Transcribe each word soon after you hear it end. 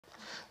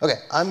Okay,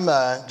 I'm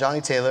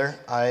Johnny Taylor.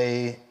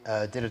 I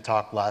did a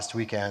talk last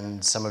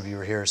weekend. Some of you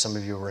were here, some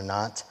of you were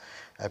not.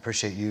 I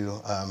appreciate you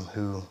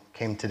who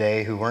came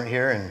today, who weren't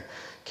here, and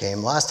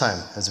came last time.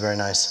 That's very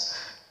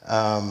nice.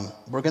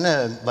 We're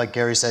gonna, like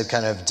Gary said,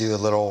 kind of do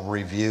a little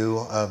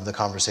review of the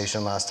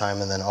conversation last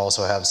time, and then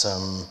also have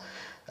some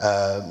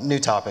new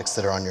topics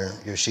that are on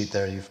your sheet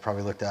there you've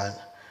probably looked at.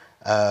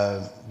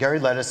 Gary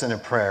led us in a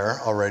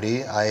prayer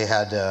already. I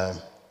had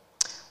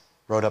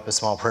wrote up a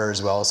small prayer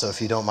as well, so if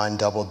you don't mind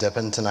double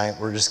dipping tonight,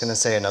 we're just gonna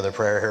say another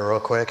prayer here real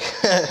quick.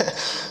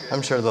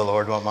 I'm sure the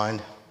Lord won't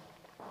mind.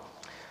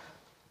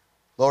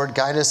 Lord,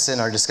 guide us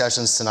in our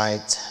discussions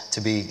tonight to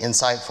be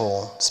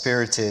insightful,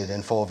 spirited,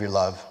 and full of your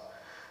love.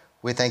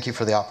 We thank you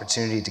for the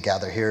opportunity to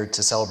gather here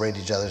to celebrate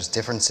each other's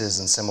differences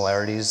and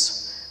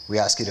similarities. We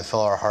ask you to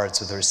fill our hearts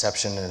with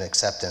reception and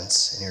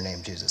acceptance. In your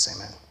name, Jesus,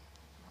 amen.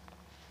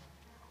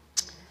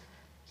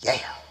 Yeah,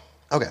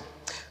 okay.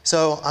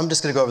 So I'm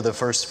just going to go over the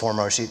first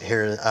foremost sheet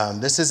here.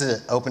 This is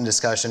an open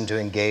discussion to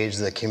engage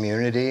the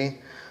community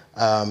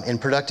in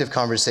productive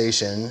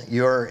conversation.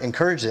 You're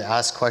encouraged to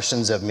ask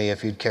questions of me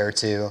if you'd care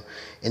to.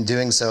 In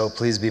doing so,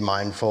 please be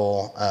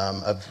mindful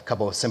of a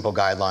couple of simple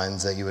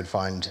guidelines that you would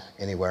find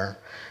anywhere.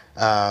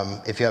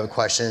 If you have a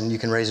question, you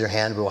can raise your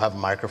hand. We'll have a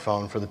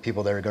microphone for the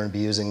people that are going to be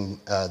using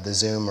the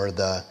Zoom or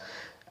the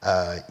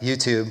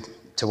YouTube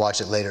to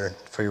watch it later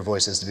for your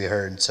voices to be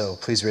heard. So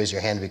please raise your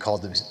hand to be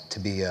called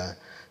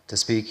to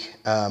speak.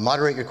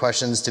 Moderate your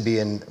questions to be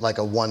in like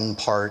a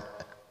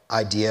one-part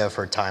idea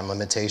for time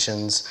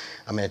limitations.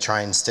 I'm going to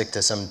try and stick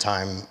to some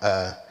time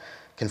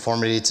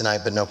conformity tonight,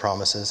 but no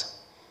promises.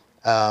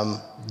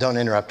 Don't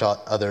interrupt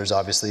others,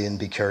 obviously, and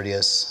be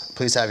courteous.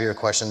 Please have your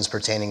questions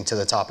pertaining to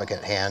the topic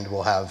at hand.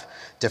 We'll have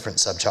different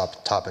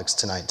subtopics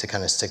tonight to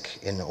kind of stick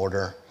in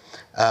order.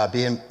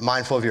 Be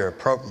mindful of your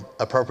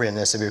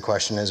appropriateness of your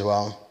question as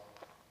well.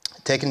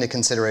 Take into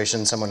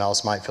consideration someone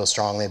else might feel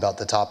strongly about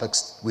the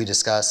topics we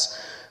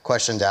discuss,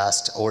 questions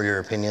asked, or your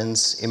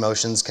opinions.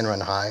 Emotions can run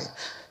high,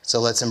 so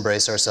let's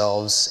embrace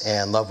ourselves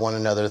and love one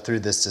another through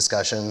this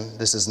discussion.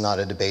 This is not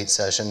a debate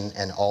session,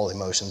 and all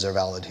emotions are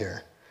valid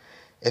here.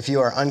 If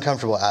you are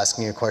uncomfortable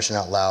asking your question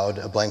out loud,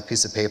 a blank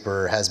piece of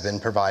paper has been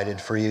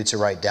provided for you to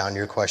write down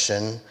your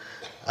question.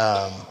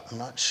 I'm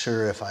not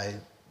sure if I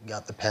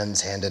got the pens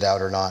handed out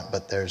or not,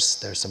 but there's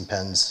some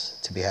pens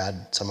to be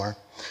had somewhere.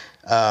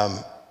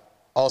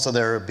 Also,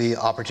 there will be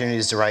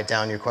opportunities to write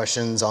down your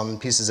questions on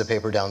pieces of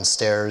paper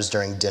downstairs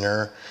during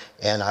dinner,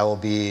 and I will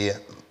be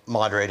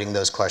moderating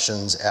those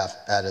questions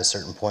at a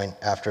certain point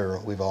after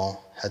we've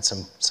all had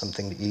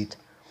something to eat.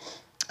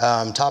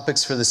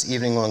 Topics for this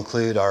evening will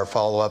include our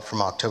follow-up from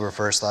October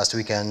 1st last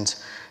weekend,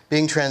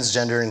 being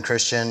transgender and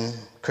Christian,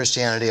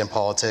 Christianity and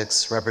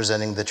politics,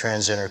 representing the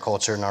transgender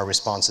culture and our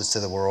responses to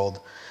the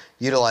world,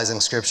 utilizing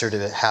scripture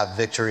to have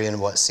victory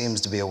in what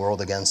seems to be a world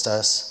against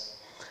us.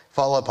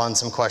 Follow up on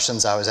some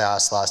questions I was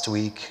asked last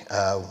week.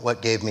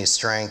 What gave me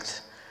strength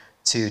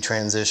to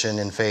transition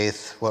in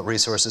faith? What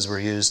resources were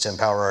used to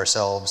empower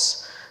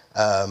ourselves?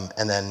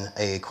 And then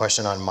a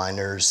question on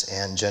minors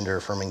and gender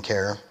affirming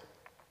care.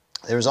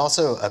 There was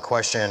also a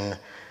question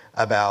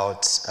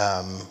about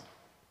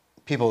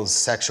people's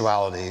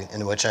sexuality,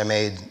 in which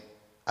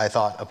I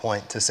thought a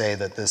point to say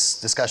that this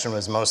discussion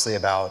was mostly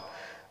about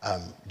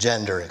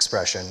gender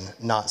expression,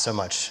 not so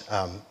much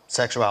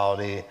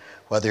sexuality,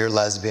 whether you're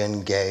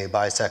lesbian, gay,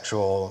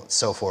 bisexual,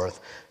 so forth.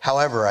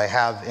 However, I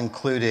have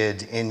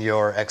included in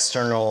your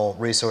external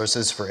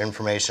resources for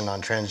information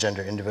on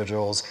transgender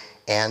individuals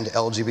and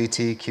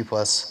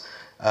LGBTQ+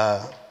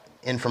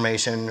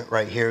 information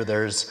right here.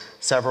 There's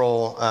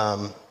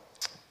several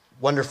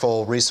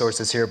wonderful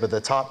resources here, but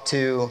the top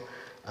two,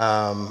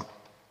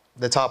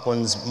 the top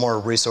one's more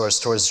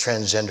resource towards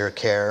transgender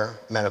care,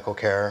 medical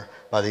care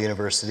by the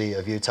University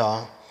of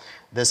Utah.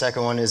 The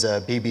second one is a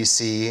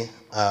BBC,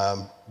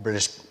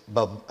 British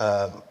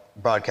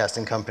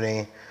broadcasting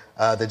company,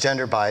 the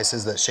gender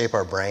biases that shape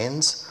our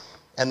brains.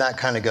 And that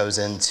kind of goes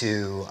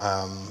into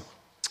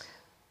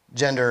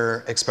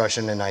gender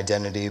expression and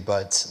identity,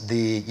 but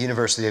the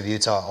University of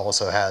Utah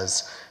also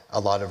has a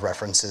lot of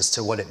references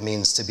to what it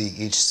means to be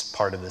each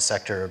part of the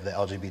sector of the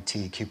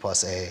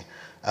LGBTQ+A.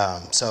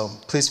 So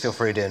please feel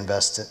free to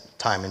invest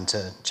time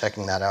into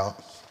checking that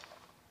out.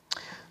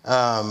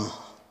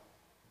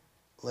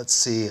 Let's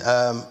see.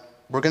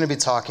 We're going to be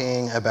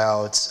talking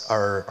about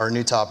our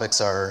new topics,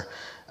 our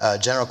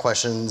general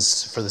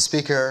questions for the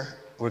speaker.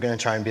 We're going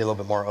to try and be a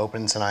little bit more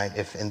open tonight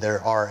and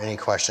there are any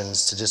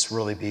questions, to just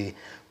really be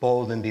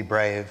bold and be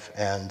brave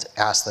and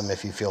ask them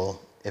if you feel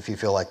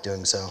like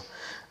doing so.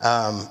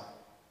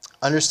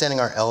 Understanding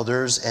our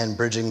elders and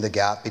bridging the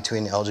gap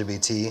between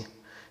LGBT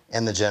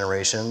and the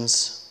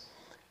generations.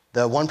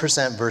 The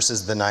 1%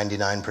 versus the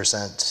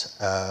 99%,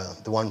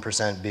 the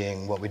 1%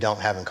 being what we don't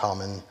have in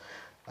common,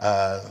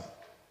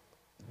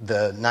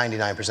 the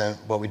 99%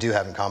 what we do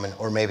have in common,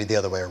 or maybe the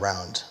other way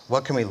around.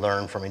 What can we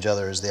learn from each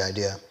other is the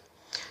idea.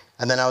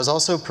 And then I was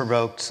also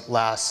provoked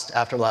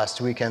after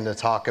last weekend to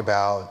talk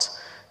about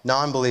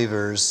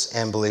non-believers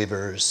and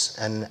believers,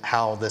 and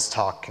how this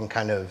talk can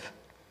kind of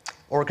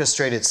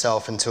orchestrate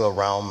itself into a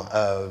realm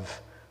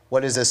of what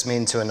does this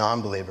mean to a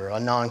non-believer, a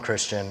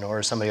non-Christian,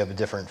 or somebody of a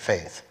different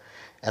faith.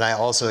 And I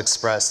also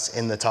expressed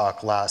in the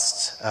talk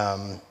last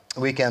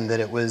weekend that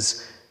it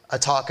was a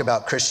talk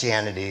about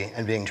Christianity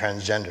and being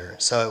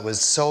transgender. So it was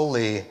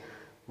solely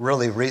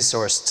really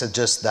resourced to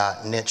just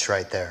that niche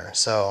right there.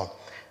 So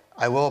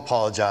I will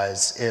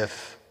apologize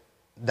if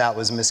that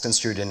was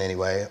misconstrued in any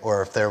way,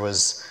 or if there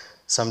was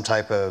some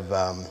type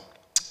of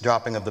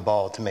dropping of the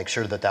ball to make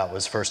sure that that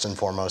was first and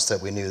foremost,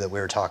 that we knew that we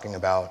were talking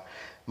about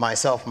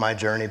myself, my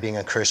journey being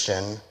a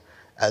Christian,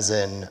 as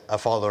in a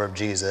follower of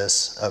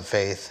Jesus, of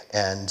faith,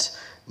 and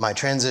my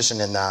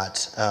transition in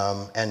that,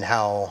 and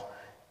how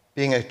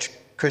being a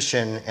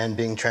Christian and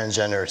being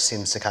transgender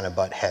seems to kind of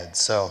butt heads.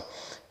 So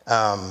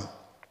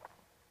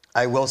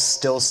I will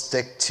still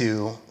stick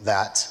to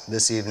that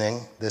this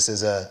evening. This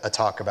is a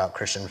talk about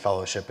Christian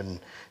fellowship and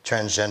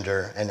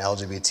transgender and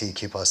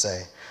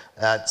LGBTQ+A.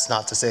 That's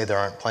not to say there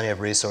aren't plenty of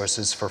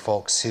resources for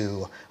folks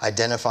who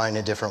identify in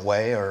a different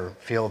way or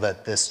feel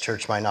that this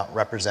church might not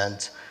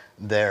represent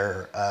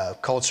their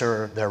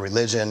culture, their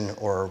religion,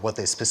 or what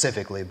they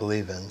specifically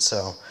believe in.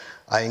 So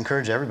I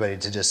encourage everybody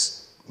to just,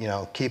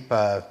 keep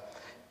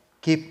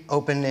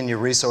open in your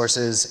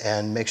resources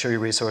and make sure your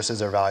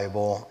resources are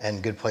valuable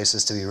and good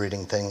places to be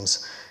reading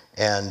things.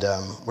 And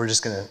we're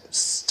just gonna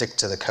stick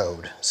to the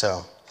code.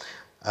 So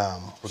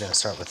we're gonna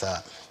start with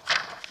that.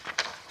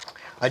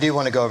 I do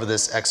wanna go over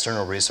this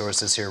external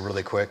resources here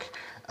really quick.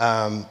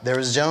 There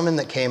was a gentleman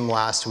that came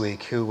last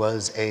week who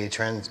was is a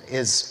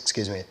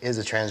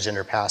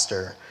transgender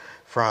pastor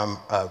from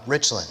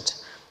Richland.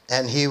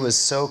 And he was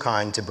so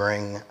kind to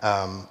bring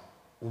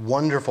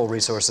wonderful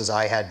resources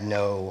I had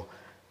no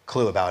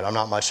clue about. I'm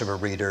not much of a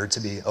reader, to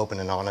be open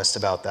and honest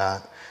about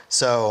that.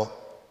 So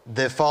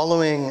the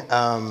following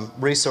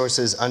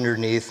resources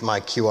underneath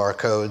my QR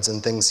codes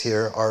and things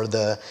here are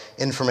the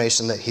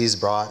information that he's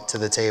brought to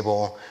the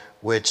table,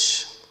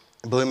 which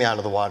blew me out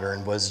of the water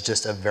and was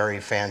just a very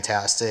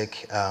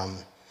fantastic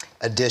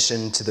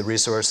addition to the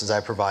resources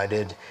I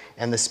provided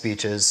and the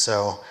speeches.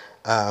 So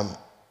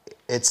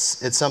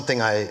it's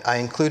something I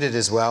included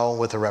as well,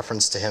 with a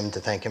reference to him to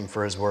thank him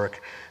for his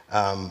work.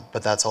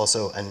 But that's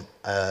also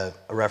a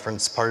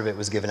reference. Part of it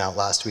was given out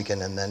last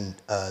weekend, and then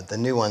the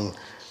new one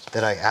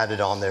that I added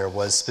on there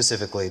was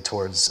specifically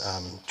towards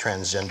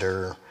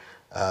transgender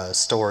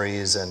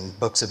stories and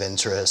books of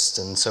interest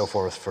and so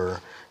forth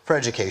for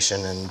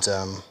education, and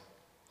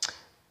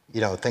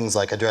things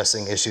like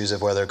addressing issues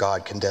of whether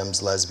God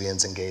condemns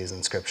lesbians and gays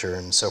in Scripture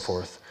and so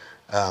forth.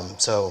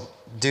 So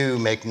do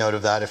make note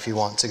of that if you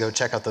want to go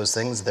check out those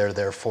things. They're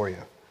there for you.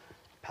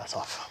 Pass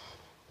off.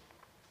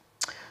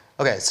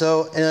 Okay,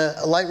 so in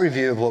a light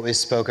review of what we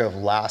spoke of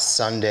last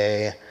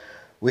Sunday,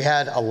 we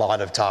had a lot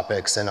of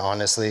topics, and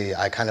honestly,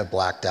 I kind of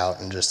blacked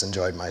out and just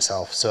enjoyed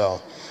myself. So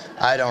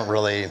I don't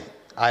really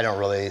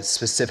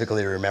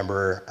specifically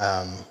remember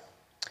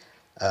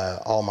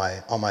all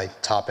my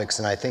topics,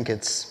 and I think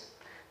it's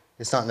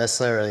not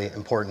necessarily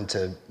important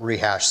to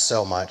rehash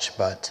so much,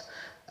 but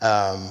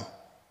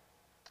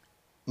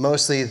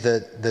mostly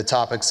the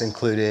topics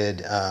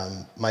included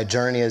my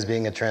journey as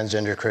being a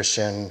transgender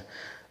Christian,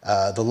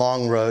 the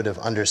long road of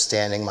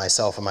understanding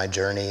myself and my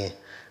journey,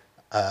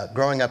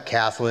 growing up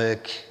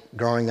Catholic,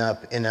 growing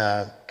up in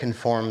a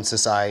conformed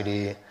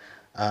society.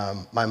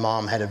 My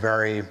mom had a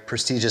very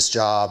prestigious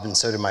job, and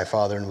so did my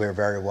father, and we were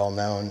very well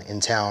known in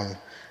town.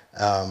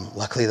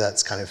 Luckily,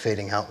 that's kind of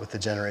fading out with the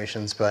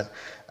generations, but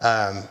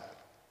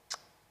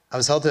I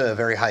was held to a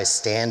very high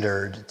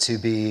standard to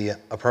be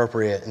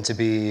appropriate and to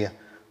be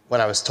what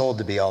I was told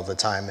to be all the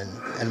time,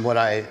 and what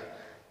I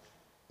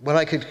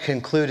could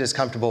conclude as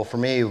comfortable for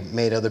me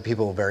made other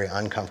people very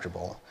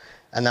uncomfortable.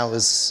 And that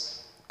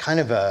was kind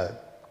of a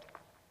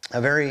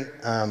very,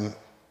 I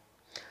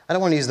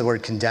don't want to use the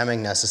word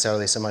condemning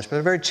necessarily so much, but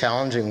a very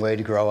challenging way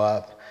to grow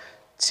up,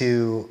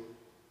 to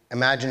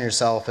imagine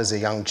yourself as a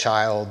young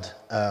child,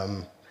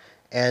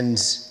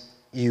 and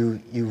you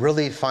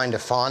really find a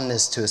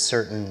fondness to a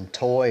certain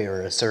toy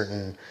or a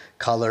certain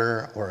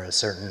color or a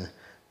certain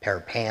pair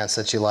of pants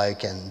that you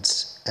like,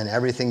 and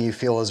everything you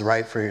feel is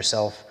right for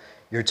yourself.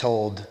 You're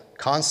told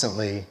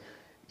constantly,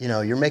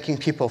 you're making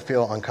people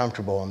feel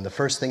uncomfortable, and the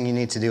first thing you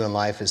need to do in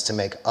life is to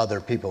make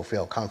other people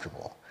feel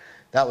comfortable.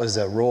 That was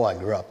a rule I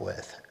grew up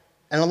with.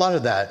 And a lot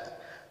of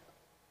that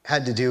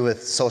had to do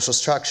with social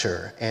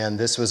structure, and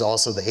this was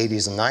also the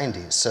 80s and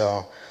 90s.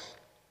 So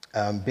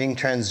being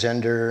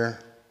transgender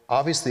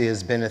obviously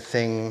has been a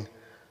thing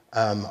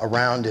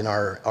around in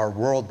our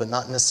world, but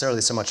not necessarily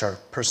so much our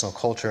personal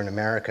culture in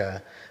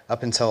America,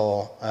 up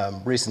until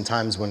recent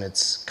times when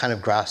it's kind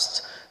of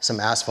grasped some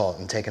asphalt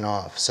and taken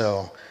off.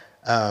 So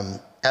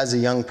as a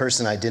young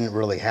person, I didn't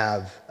really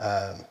have,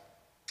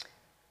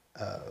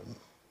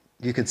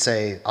 you could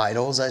say,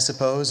 idols, I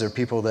suppose, or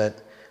people that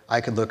I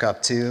could look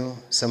up to,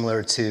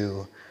 similar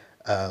to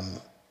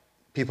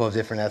people of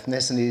different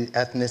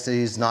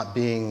ethnicities not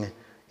being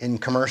in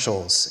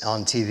commercials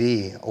on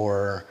TV,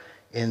 or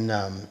in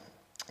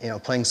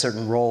playing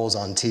certain roles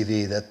on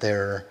TV that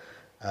they're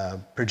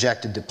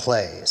projected to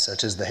play,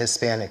 such as the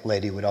Hispanic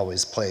lady would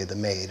always play the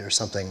maid or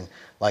something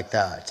like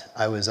that.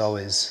 I was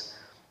always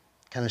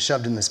kind of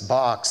shoved in this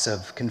box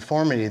of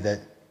conformity that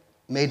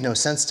made no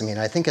sense to me. And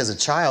I think as a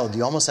child,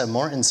 you almost have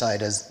more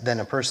insight than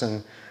a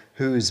person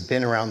who's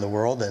been around the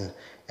world and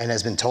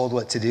has been told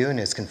what to do and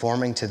is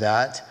conforming to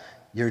that.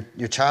 Your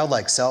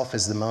childlike self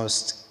is the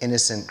most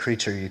innocent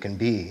creature you can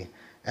be.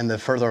 And the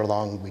further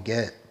along we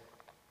get,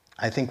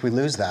 I think we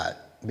lose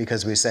that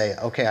because we say,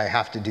 okay, I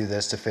have to do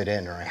this to fit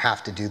in, or I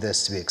have to do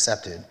this to be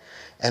accepted.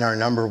 And our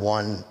number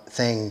one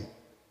thing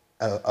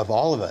of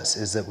all of us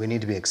is that we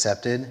need to be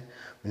accepted,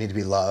 we need to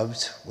be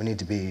loved, we need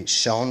to be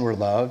shown we're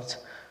loved,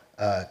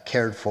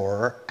 cared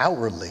for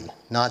outwardly,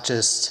 not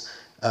just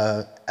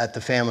at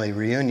the family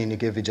reunion you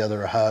give each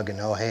other a hug and,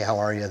 oh, hey, how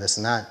are you, this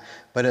and that,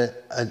 but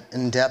an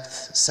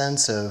in-depth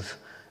sense of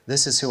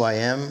this is who I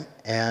am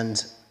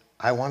and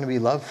I want to be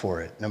loved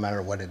for it, no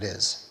matter what it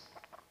is.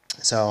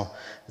 So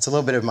it's a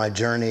little bit of my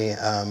journey,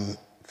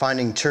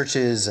 finding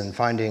churches and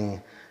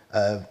finding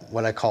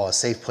what I call a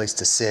safe place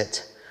to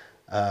sit.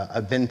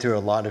 I've been through a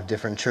lot of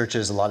different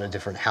churches, a lot of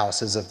different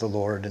houses of the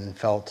Lord, and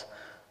felt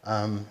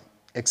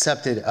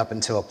accepted up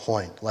until a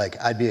point. Like,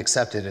 I'd be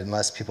accepted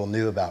unless people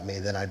knew about me,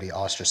 then I'd be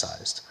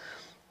ostracized.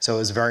 So it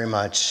was very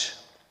much,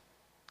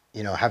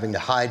 having to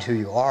hide who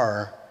you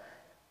are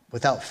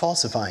without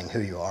falsifying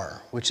who you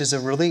are, which is a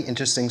really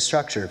interesting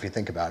structure if you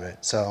think about it.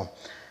 So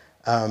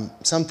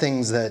some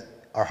things that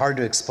are hard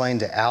to explain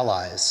to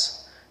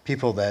allies,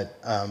 people that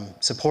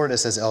support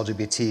us as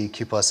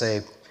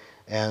LGBTQ+A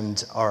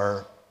and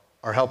are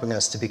helping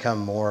us to become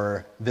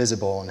more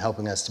visible and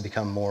helping us to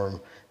become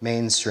more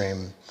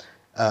mainstream.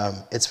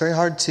 It's very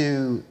hard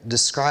to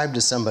describe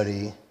to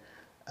somebody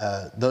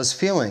those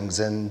feelings.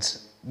 And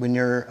when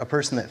you're a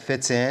person that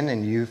fits in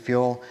and you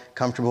feel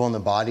comfortable in the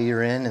body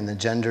you're in and the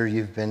gender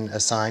you've been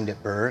assigned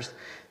at birth,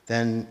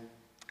 then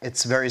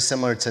it's very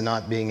similar to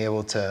not being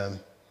able to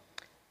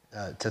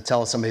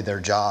tell somebody their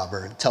job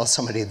or tell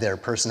somebody their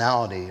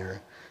personality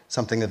or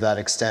something of that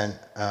extent.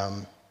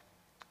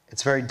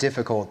 It's very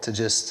difficult to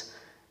just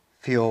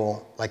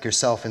feel like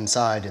yourself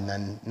inside and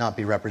then not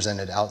be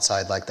represented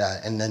outside like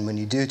that. And then when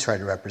you do try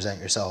to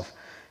represent yourself,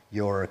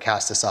 you're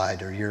cast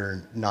aside, or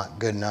you're not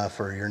good enough,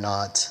 or you're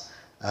not,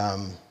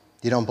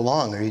 you don't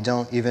belong, or you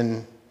don't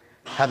even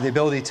have the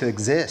ability to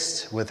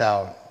exist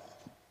without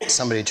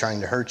somebody trying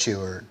to hurt you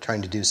or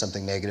trying to do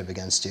something negative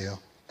against you.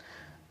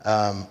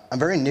 I'm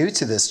very new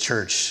to this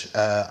church.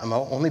 I've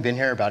only been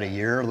here about a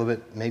year, a little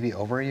bit, maybe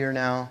over a year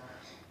now.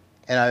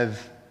 And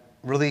I've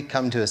really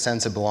come to a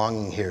sense of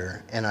belonging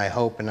here. And I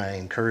hope and I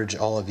encourage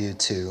all of you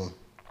to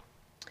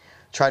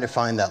try to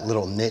find that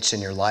little niche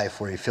in your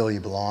life where you feel you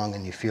belong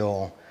and you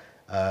feel,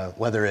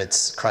 whether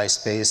it's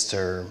Christ-based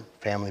or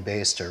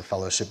family-based or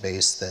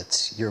fellowship-based,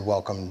 that you're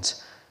welcomed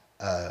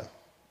at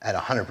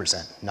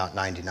 100%, not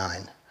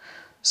 99.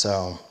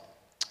 So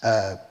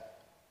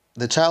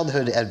the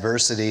childhood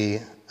adversity,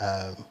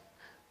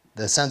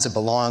 the sense of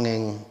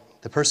belonging,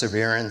 the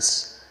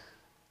perseverance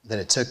that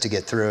it took to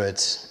get through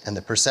it, and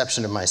the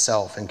perception of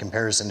myself in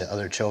comparison to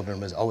other children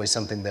was always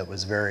something that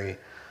was very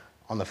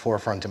on the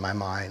forefront of my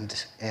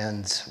mind.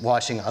 And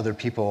watching other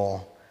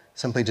people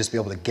simply just be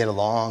able to get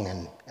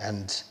along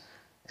and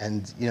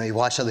you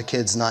watch other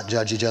kids not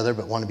judge each other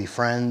but want to be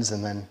friends,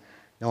 and then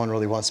no one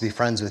really wants to be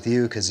friends with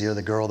you because you're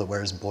the girl that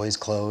wears boys'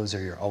 clothes, or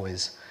you're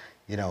always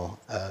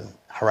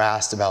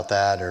harassed about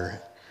that,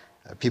 or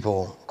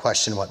people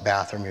question what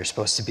bathroom you're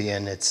supposed to be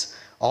in. It's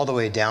all the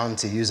way down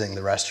to using the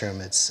restroom.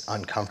 It's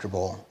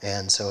uncomfortable.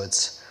 And so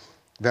it's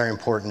very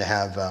important to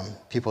have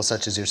people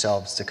such as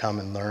yourselves to come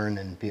and learn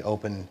and be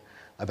open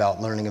about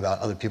learning about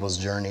other people's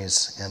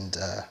journeys. And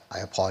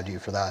I applaud you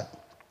for that.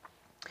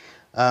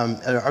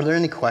 Are there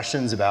any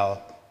questions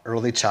about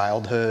early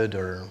childhood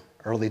or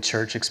early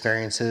church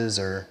experiences,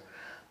 or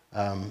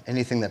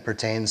anything that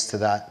pertains to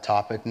that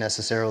topic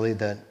necessarily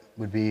that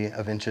would be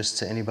of interest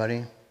to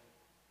anybody?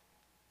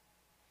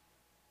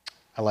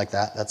 I like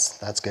that.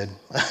 That's good.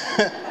 You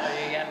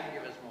have to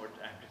give us more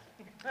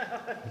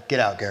time. Get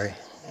out, Gary.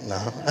 No.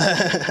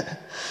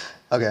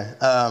 Okay.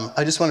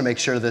 I just want to make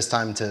sure this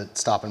time to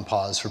stop and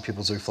pause for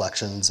people's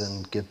reflections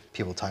and give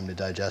people time to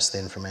digest the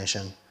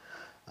information.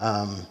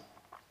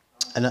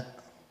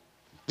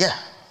 Yeah.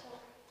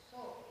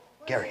 So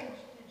Gary. What age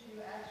did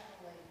you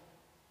actually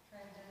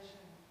transition,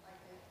 like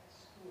at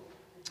school?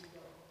 Did you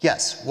go?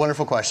 Yes,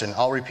 wonderful question.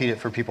 I'll repeat it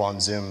for people on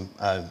Zoom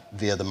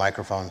via the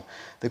microphone.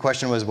 The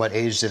question was, what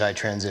age did I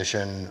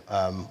transition,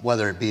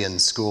 whether it be in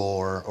school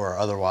or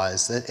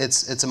otherwise?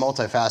 It's a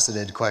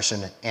multifaceted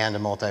question and a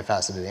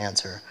multifaceted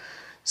answer.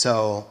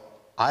 So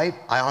I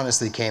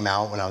honestly came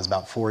out when I was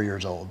about 4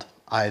 years old.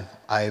 I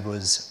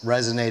was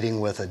resonating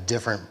with a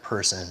different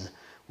person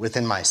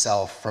within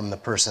myself from the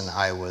person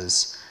I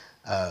was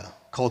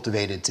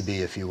cultivated to be,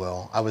 if you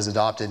will. I was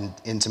adopted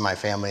into my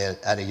family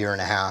at a year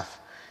and a half,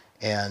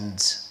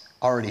 and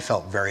already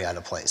felt very out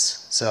of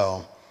place.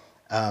 So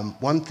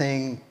one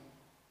thing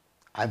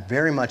I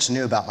very much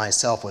knew about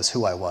myself was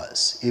who I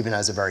was, even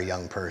as a very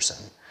young person.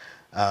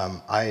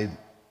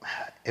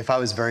 if I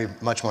was very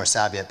much more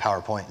savvy at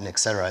PowerPoint and et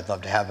cetera, I'd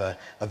love to have a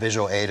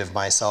visual aid of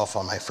myself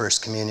on my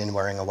first communion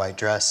wearing a white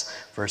dress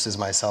versus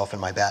myself in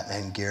my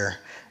Batman gear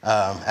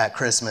at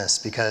Christmas,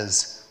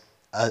 because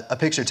a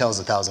picture tells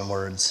 1,000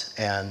 words.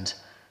 And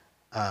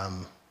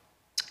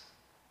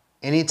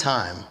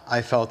anytime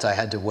I felt I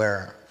had to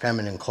wear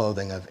feminine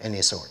clothing of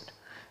any sort,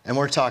 and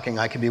we're talking,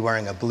 I could be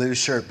wearing a blue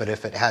shirt, but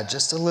if it had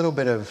just a little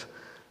bit of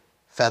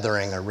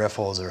feathering or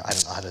riffles, or I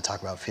don't know how to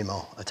talk about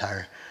female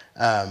attire,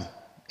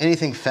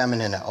 anything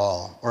feminine at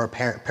all, or a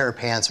pair of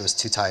pants was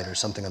too tight or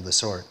something of the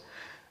sort,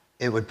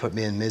 it would put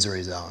me in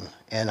misery zone.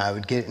 And I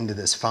would get into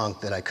this funk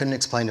that I couldn't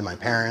explain to my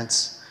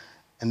parents,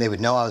 and they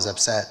would know I was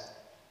upset,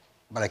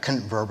 but I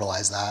couldn't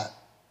verbalize that.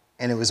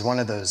 And it was one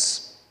of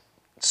those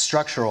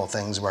structural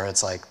things where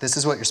it's like, this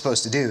is what you're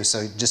supposed to do,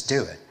 so just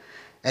do it.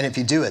 And if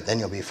you do it, then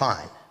you'll be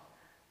fine.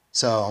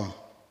 So,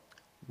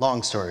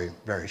 long story,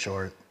 very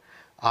short,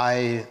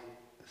 I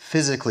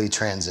physically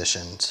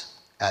transitioned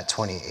at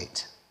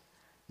 28.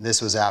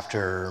 This was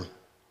after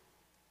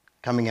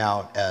coming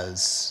out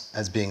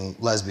as being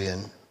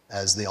lesbian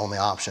as the only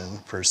option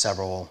for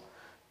several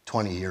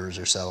 20 years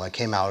or so. I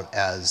came out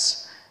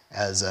as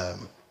a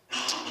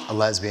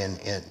lesbian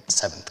in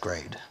 7th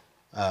grade,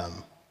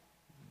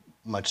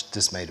 much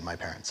dismay to my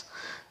parents.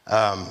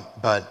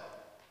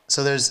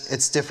 So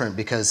it's different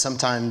because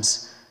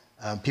sometimes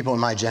people in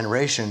my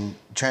generation,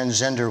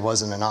 transgender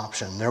wasn't an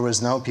option. There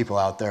was no people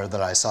out there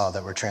that I saw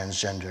that were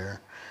transgender.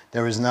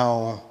 There was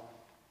no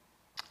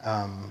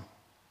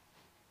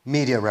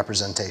media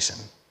representation.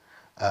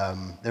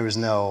 There was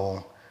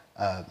no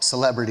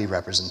celebrity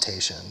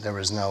representation. There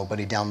was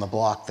nobody down the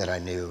block that I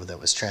knew that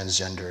was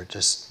transgender. It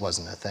just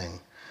wasn't a thing.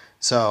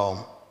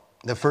 So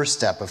the first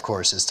step, of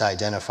course, is to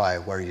identify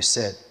where you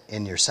sit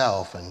in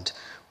yourself, and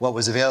what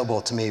was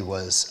available to me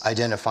was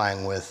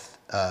identifying with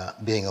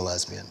being a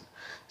lesbian.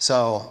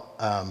 So,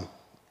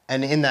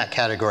 and in that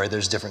category,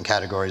 there's different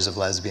categories of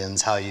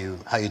lesbians, how you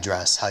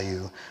dress, how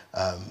you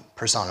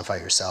personify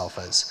yourself.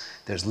 As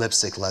there's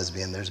lipstick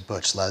lesbian, there's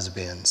butch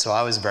lesbian. So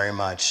I was very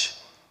much,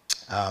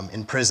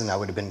 in prison I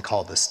would have been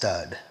called the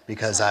stud,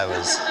 because I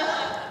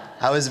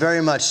was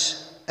very much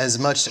as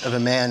much of a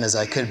man as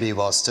I could be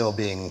while still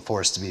being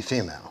forced to be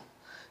female.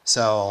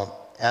 So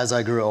as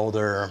I grew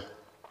older,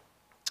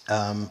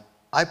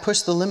 I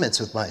pushed the limits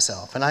with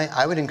myself, and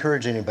I would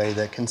encourage anybody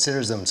that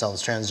considers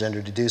themselves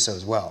transgender to do so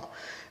as well.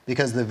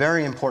 Because the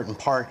very important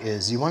part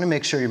is you want to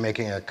make sure you're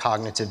making a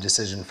cognitive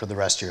decision for the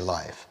rest of your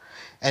life.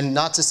 And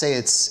not to say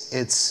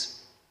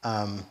it's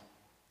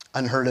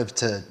unheard of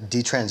to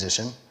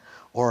detransition,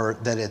 or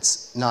that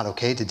it's not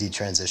okay to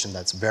detransition.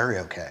 That's very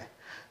okay.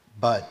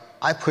 But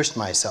I pushed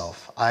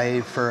myself.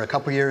 I, for a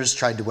couple years,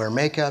 tried to wear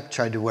makeup,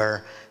 tried to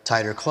wear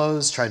tighter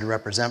clothes, tried to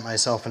represent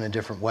myself in a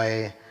different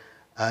way.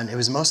 And it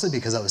was mostly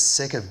because I was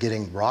sick of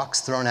getting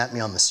rocks thrown at me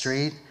on the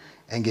street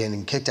and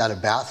getting kicked out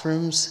of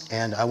bathrooms,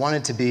 and I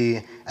wanted to be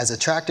as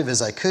attractive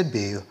as I could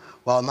be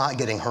while not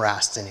getting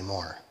harassed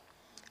anymore.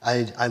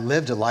 I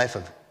lived a life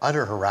of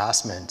utter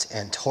harassment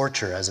and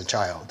torture as a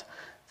child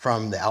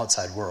from the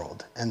outside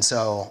world. And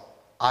so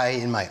I,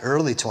 in my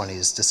early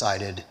 20s,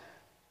 decided,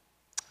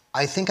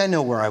 I think I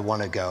know where I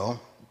want to go,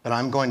 but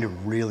I'm going to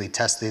really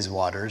test these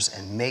waters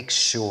and make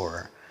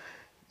sure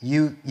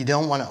you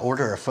don't want to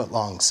order a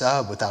foot-long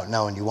sub without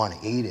knowing you want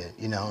to eat it,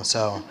 you know?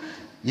 So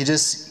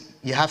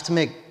you have to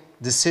make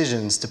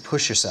decisions to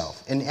push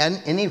yourself in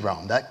any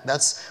realm.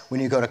 That's when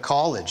you go to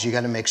college, you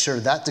got to make sure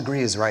that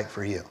degree is right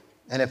for you.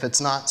 And if it's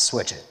not,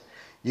 switch it.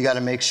 You got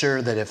to make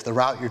sure that if the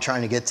route you're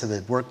trying to get to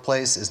the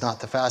workplace is not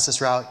the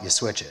fastest route, you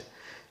switch it.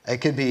 It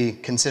could be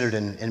considered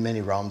in many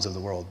realms of the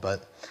world,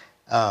 but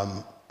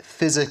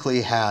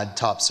physically had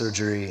top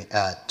surgery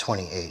at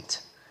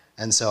 28.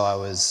 And so I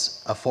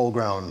was a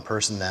full-grown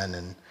person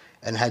then,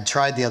 and had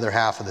tried the other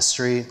half of the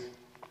street,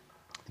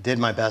 did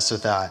my best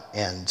with that,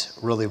 and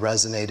really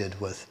resonated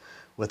with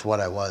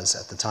what I was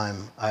at the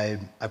time. I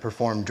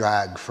performed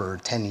drag for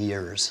 10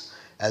 years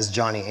as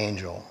Johnny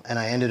Angel, and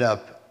I ended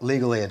up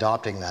legally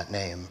adopting that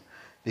name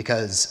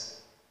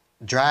because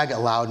drag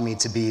allowed me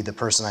to be the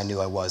person I knew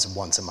I was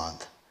once a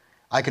month.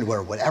 I could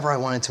wear whatever I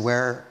wanted to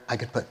wear. I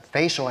could put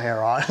facial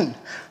hair on.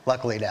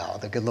 Luckily now,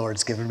 the good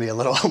Lord's given me a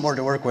little more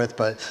to work with,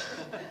 but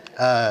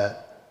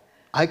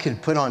I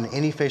could put on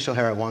any facial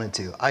hair I wanted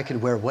to. I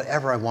could wear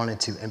whatever I wanted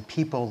to, and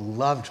people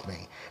loved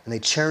me, and they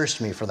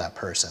cherished me for that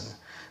person.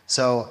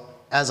 So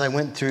as I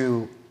went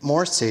through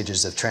more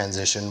stages of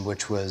transition,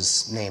 which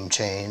was name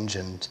change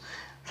and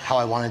how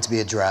I wanted to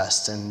be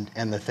addressed,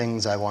 and the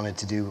things I wanted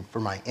to do for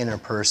my inner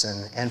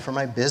person and for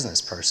my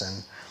business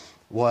person,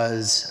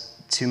 was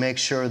to make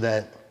sure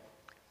that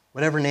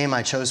whatever name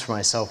I chose for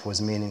myself was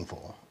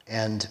meaningful.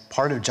 And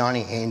part of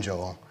Johnny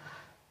Angel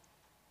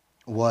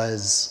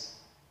was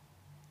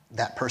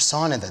that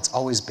persona that's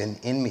always been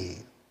in me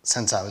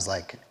since I was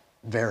like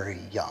very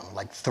young,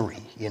 like 3,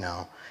 you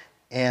know.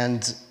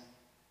 And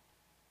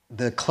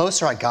the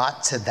closer I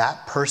got to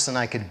that person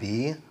I could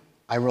be,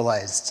 I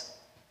realized,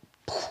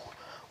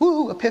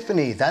 woo,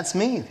 epiphany, that's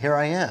me, here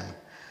I am.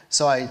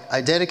 So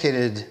I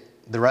dedicated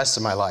the rest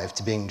of my life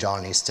to being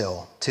Johnny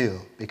still, too,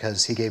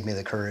 because he gave me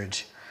the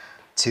courage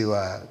to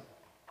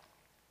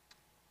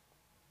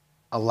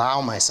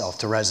allow myself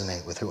to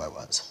resonate with who I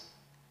was.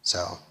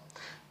 So,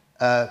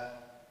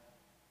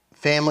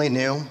 family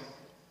knew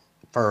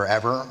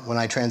forever. When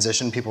I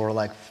transitioned, people were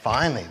like,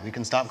 finally, we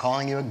can stop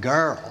calling you a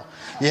girl,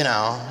 you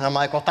know? And I'm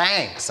like, well,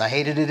 thanks, I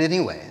hated it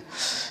anyway.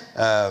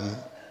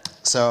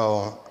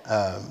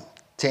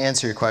 To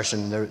answer your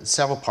question, there are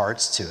several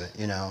parts to it,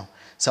 you know.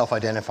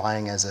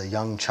 Self-identifying as a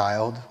young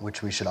child,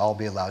 which we should all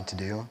be allowed to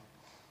do.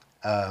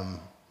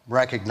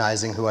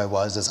 Recognizing who I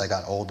was as I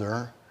got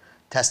older.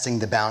 Testing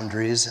the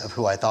boundaries of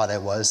who I thought I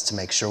was to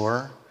make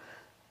sure.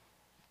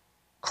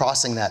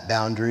 Crossing that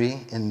boundary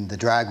in the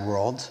drag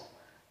world.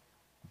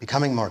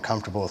 Becoming more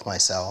comfortable with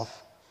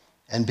myself.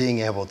 And being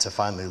able to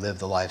finally live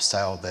the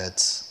lifestyle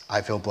that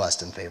I feel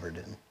blessed and favored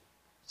in.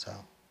 So,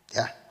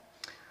 yeah.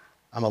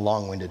 I'm a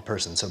long-winded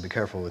person, so be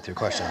careful with your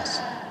questions.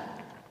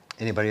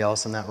 Anybody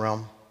else in that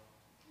realm?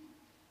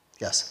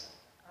 Yes?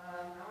 I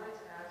wanted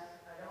to ask,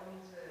 I don't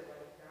mean to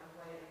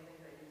downplay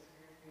anything that you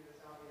experienced because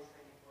it's obvious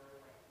that you were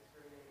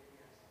discriminated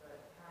against,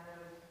 but kind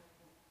of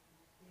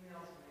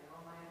female to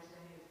male, my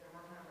understanding is they're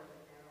more kind of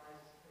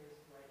analyzed as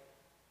opposed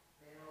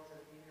to male to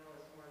female.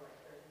 It's more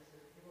they're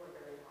considered, people are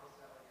very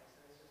hostile against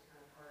it. It's just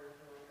kind of harder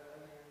for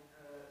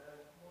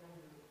a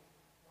woman who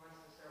wants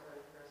to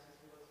start dressing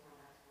who looks more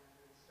masculine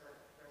and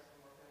start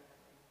dressing more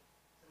femininely.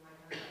 So my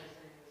kind of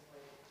understanding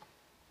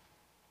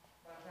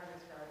is what I'm trying to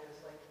describe is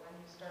when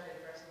you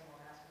started dressing more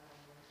masculine,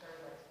 when you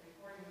started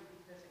before you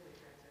physically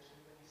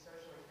transitioned, when you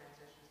socially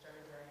transitioned,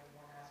 started wearing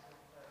more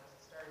masculine clothes,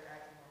 started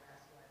acting more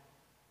masculine,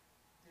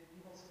 did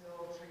people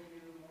still treat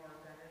you more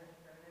femininely?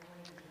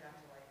 Did you have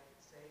to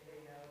say,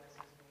 hey, no, this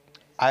is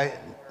me?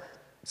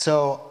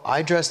 So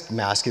I dressed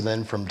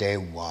masculine from day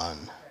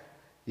one.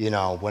 You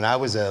know, when I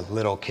was a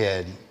little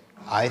kid,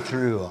 I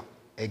threw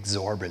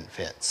exorbitant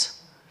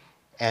fits.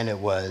 And it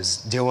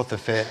was deal with the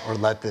fit or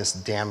let this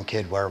damn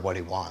kid wear what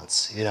he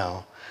wants, you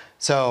know?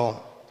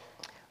 So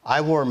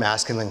I wore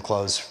masculine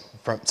clothes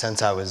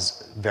since I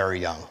was very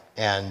young.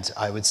 And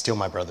I would steal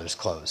my brother's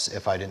clothes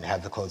if I didn't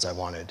have the clothes I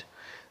wanted.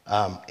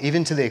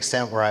 Even to the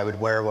extent where I would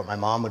wear what my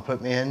mom would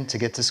put me in to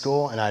get to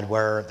school, and I'd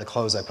wear the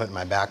clothes I put in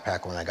my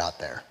backpack when I got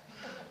there.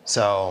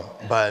 So,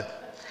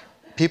 but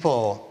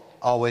people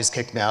always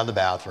kicked me out of the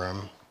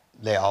bathroom.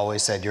 They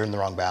always said, you're in the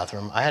wrong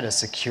bathroom. I had a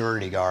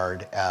security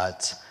guard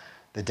at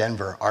the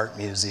Denver Art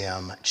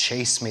Museum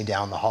chase me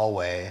down the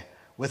hallway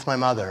with my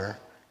mother,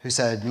 who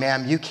said,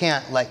 ma'am, you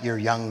can't let your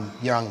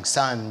young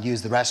son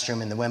use the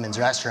restroom in the women's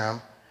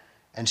restroom.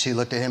 And she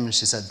looked at him and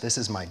she said, this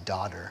is my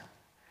daughter.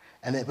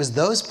 And it was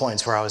those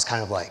points where I was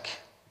kind of like,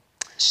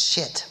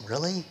 shit,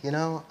 really? You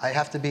know, I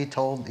have to be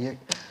told, you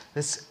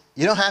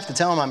don't have to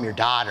tell him I'm your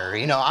daughter.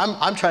 You know,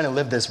 I'm trying to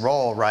live this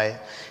role, right?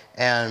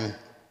 And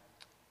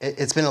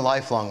it's been a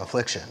lifelong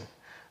affliction.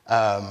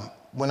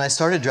 When I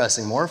started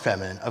dressing more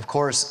feminine, of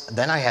course,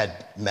 then I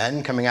had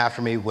men coming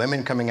after me,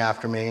 women coming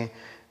after me,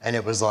 and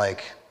it was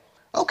like,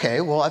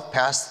 okay, well, I've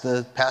passed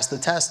the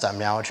test. I'm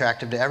now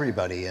attractive to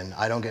everybody, and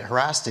I don't get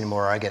harassed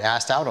anymore. I get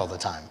asked out all the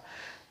time.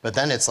 But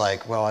then it's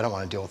like, well, I don't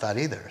want to deal with that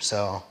either.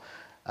 So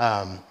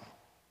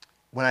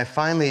when I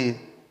finally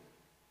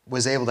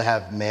was able to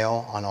have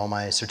male on all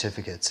my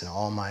certificates and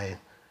all my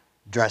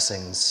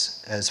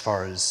dressings as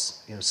far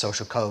as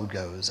social code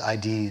goes,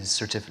 IDs,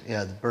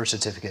 the birth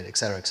certificate, et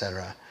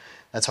cetera,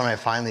 that's when I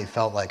finally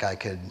felt like I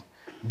could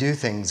do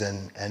things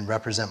and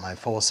represent my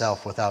full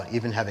self without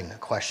even having a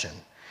question.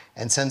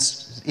 And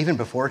since, even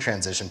before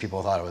transition,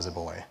 people thought I was a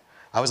boy.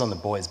 I was on the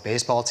boys'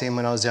 baseball team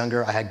when I was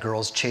younger. I had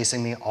girls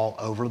chasing me all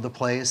over the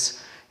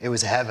place. It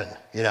was heaven,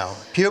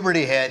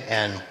 Puberty hit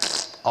and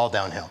all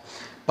downhill.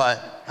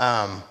 But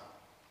I'm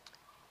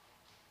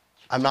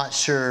not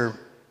sure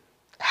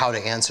how to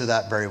answer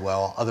that very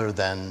well, other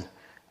than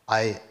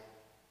I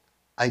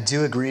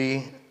do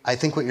agree. I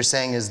think what you're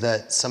saying is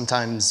that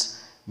sometimes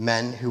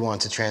men who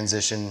want to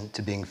transition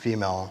to being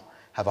female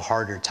have a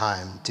harder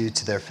time due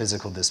to their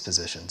physical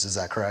dispositions. Is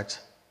that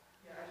correct?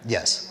 Yeah,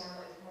 yes. It's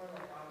more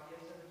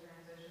obvious of a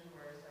transition,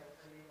 whereas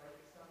for you,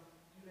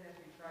 even if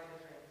you try to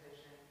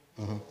transition,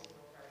 people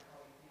still try to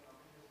call you female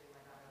because they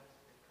might not notice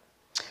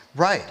the difference.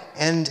 Right,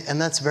 and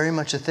that's very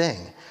much a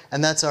thing.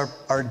 And that's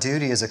our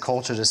duty as a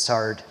culture, to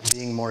start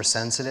being more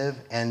sensitive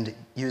and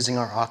using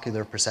our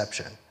ocular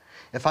perception.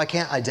 If I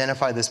can't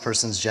identify this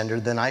person's gender,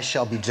 then I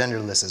shall be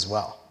genderless as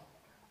well.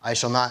 I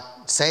shall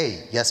not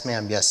say, yes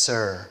ma'am, yes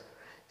sir.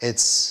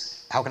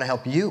 It's, how can I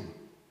help you?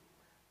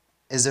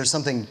 Is there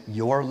something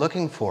you're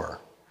looking for?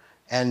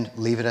 And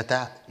leave it at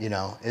that,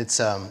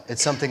 It's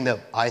something that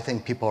I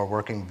think people are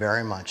working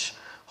very much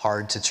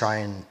hard to try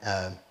and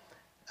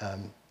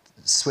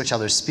switch how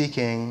they're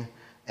speaking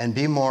and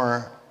be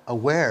more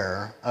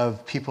aware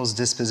of people's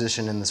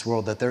disposition in this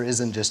world, that there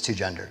isn't just two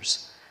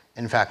genders.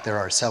 In fact, there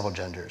are several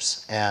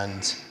genders,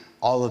 and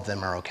all of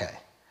them are okay.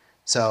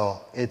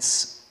 So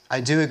I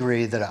do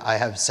agree that I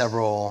have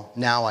several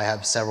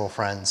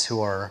friends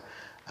who are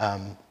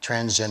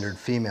transgendered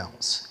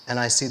females, and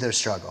I see their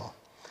struggle.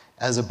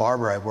 As a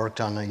barber, I worked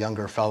on a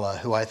younger fella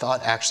who I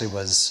thought actually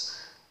was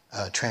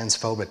a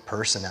transphobic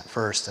person at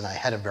first, and I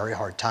had a very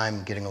hard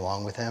time getting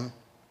along with him.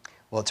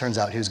 Well, it turns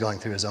out he was going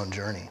through his own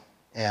journey,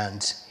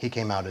 and he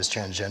came out as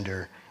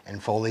transgender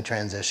and fully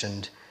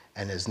transitioned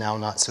and is now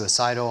not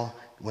suicidal,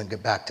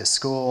 went back to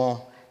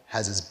school,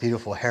 has his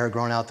beautiful hair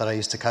grown out that I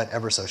used to cut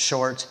ever so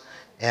short.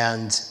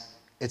 And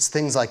it's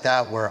things like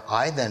that where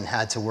I then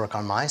had to work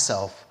on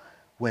myself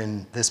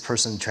when this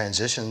person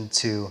transitioned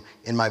to,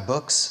 in my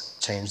books,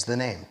 change the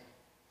name.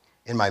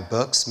 In my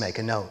books, make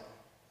a note.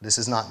 This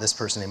is not this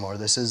person anymore,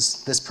 this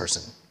is this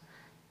person.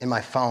 In my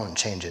phone,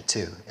 change it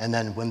too. And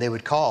then when they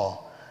would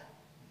call,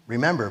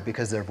 remember,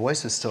 because their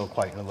voice was still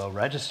quite in a low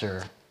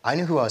register, I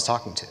knew who I was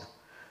talking to.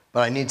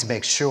 But I need to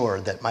make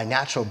sure that my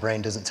natural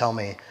brain doesn't tell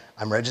me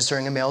I'm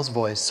registering a male's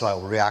voice, so I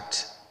will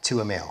react to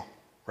a male,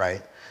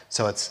 right?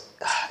 So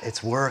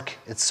it's work,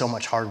 it's so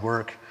much hard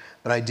work,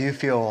 but I do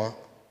feel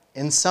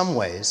in some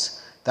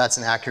ways that's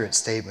an accurate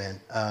statement.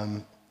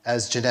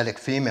 As genetic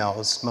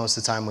females, most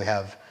of the time we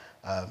have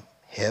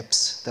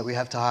hips that we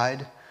have to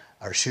hide.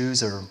 Our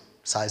shoes are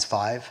size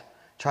 5.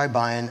 Try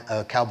buying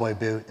a cowboy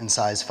boot in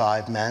size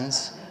 5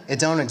 men's. It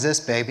don't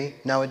exist, baby.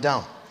 No, it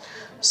don't.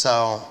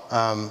 So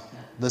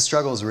the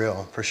struggle is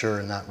real, for sure,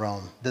 in that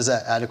realm. Does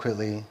that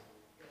adequately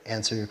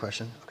answer your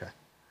question? Okay.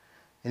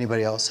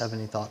 Anybody else have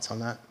any thoughts on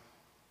that?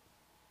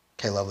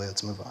 Okay, lovely,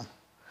 let's move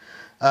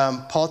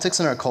on. Politics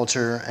in our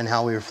culture and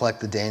how we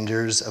reflect the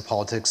dangers of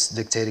politics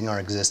dictating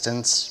our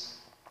existence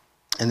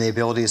and the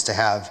abilities to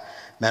have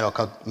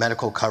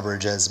medical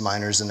coverage as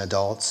minors and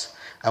adults.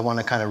 I want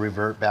to kind of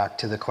revert back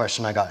to the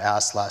question I got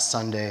asked last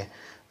Sunday.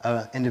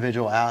 An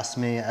individual asked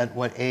me at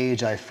what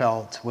age I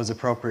felt was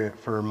appropriate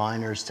for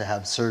minors to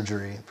have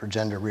surgery for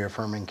gender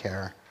reaffirming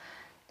care.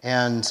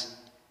 And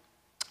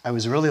I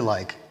was really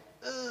like,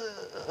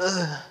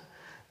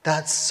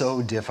 that's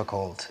so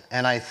difficult.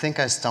 And I think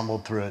I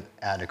stumbled through it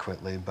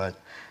adequately, but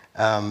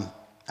I'm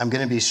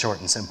going to be short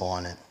and simple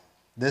on it.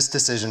 This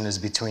decision is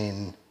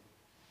between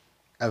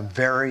a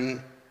very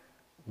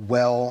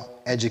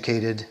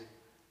well-educated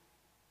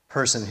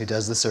person who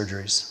does the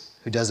surgeries,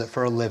 who does it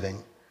for a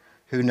living,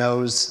 who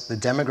knows the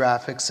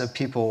demographics of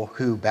people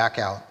who back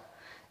out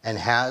and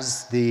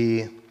has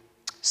the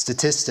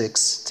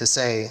statistics to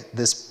say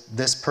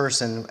this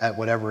person at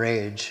whatever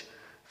age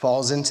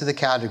falls into the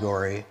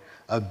category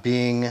of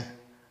being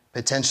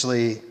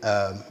potentially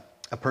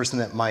a person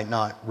that might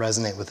not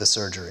resonate with the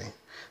surgery.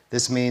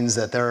 This means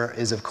that there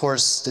is, of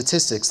course,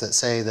 statistics that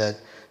say that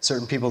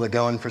certain people that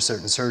go in for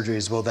certain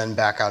surgeries will then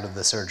back out of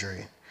the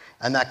surgery.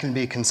 And that can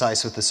be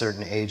concise with a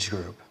certain age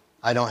group.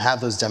 I don't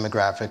have those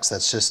demographics.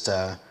 That's just,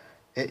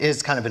 it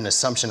is kind of an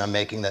assumption I'm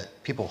making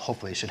that people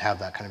hopefully should have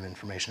that kind of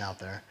information out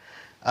there.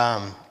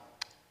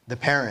 The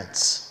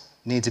parents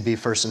need to be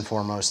first and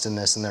foremost in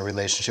this, in their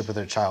relationship with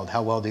their child.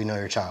 How well do you know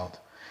your child?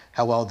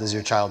 How well does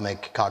your child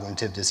make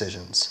cognitive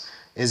decisions?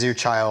 Is your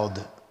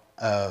child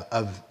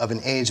of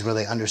an age where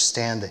they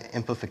understand the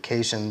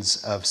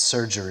implications of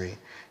surgery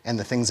and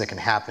the things that can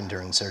happen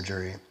during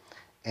surgery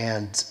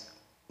and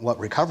what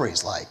recovery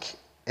is like?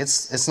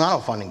 It's not all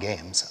fun and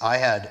games. I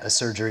had a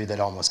surgery that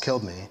almost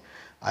killed me.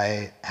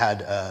 I had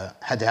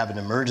to have an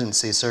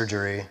emergency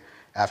surgery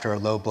after a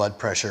low blood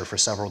pressure for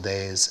several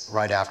days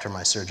right after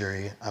my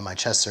surgery, my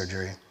chest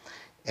surgery.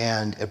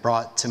 And it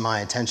brought to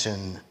my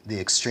attention the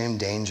extreme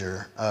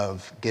danger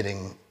of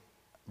getting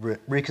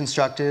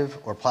reconstructive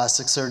or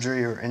plastic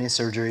surgery or any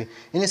surgery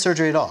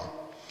at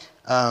all.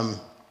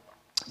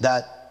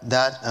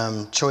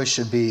 That choice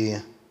should be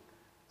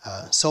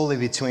solely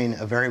between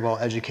a very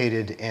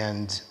well-educated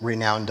and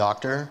renowned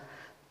doctor,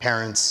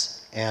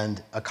 parents,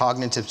 and a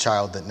cognitive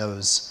child that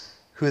knows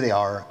who they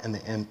are and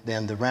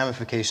the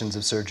ramifications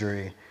of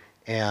surgery.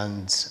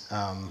 And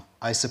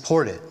I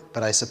support it,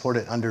 but I support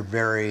it under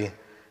very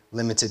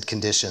limited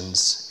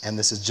conditions. And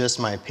this is just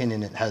my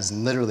opinion. It has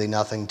literally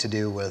nothing to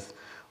do with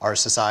our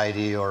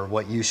society or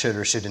what you should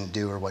or shouldn't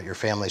do or what your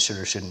family should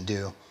or shouldn't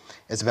do.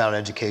 It's about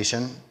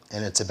education,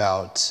 and it's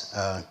about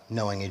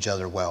knowing each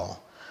other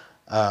well.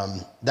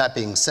 That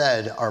being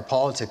said, our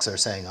politics are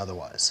saying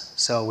otherwise.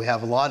 So we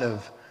have a lot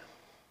of,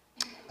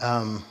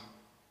 I'm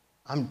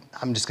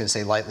just going to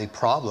say lightly,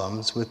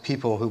 problems with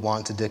people who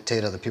want to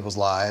dictate other people's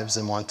lives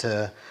and want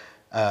to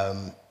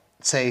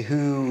say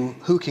who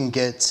can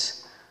get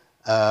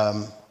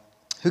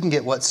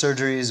what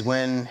surgeries,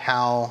 when,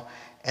 how.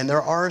 And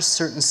there are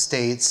certain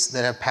states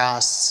that have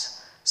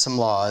passed some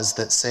laws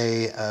that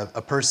say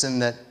a person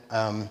that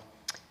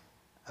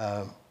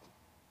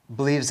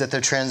believes that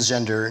they're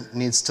transgender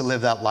needs to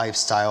live that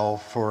lifestyle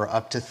for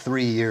up to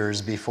 3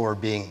 years before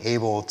being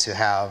able to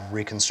have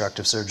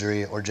reconstructive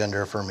surgery or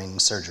gender-affirming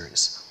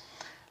surgeries.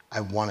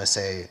 I want to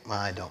say,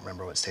 I don't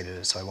remember what state it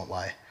is, so I won't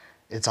lie.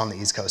 It's on the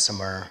East Coast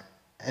somewhere.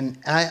 And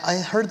I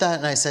heard that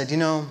and I said, you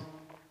know,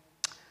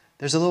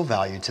 there's a little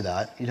value to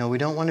that. You know, we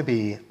don't want to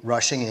be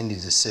rushing into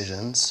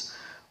decisions.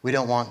 We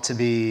don't want to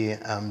be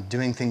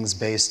doing things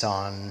based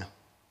on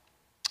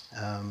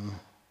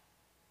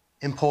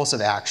impulsive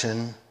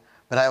action.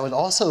 But I would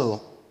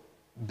also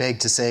beg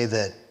to say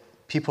that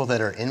people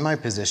that are in my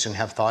position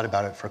have thought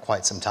about it for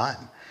quite some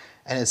time.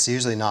 And it's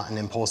usually not an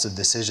impulsive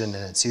decision,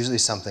 and it's usually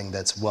something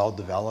that's well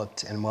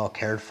developed and well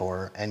cared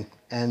for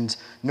and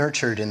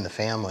nurtured in the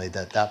family,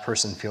 that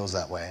person feels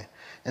that way.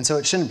 And so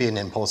it shouldn't be an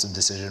impulsive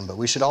decision, but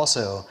we should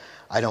also,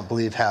 I don't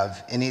believe,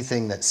 have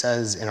anything that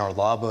says in our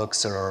law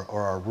books or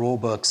our rule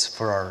books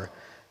for our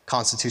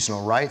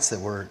constitutional rights that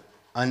we're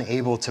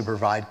unable to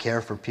provide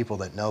care for people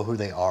that know who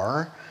they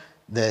are,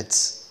 that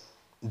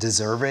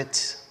deserve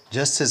it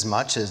just as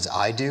much as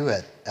I do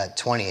at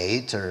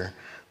 28 or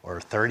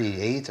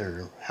 38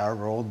 or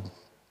however old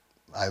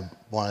I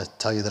want to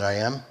tell you that I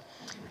am.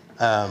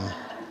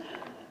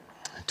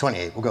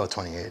 28, we'll go with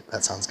 28,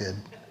 that sounds good.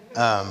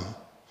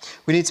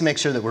 We need to make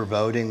sure that we're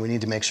voting. We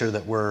need to make sure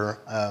that we're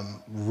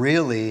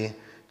really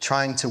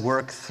trying to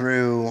work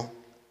through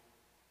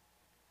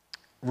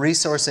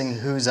resourcing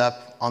who's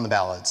up on the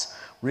ballots,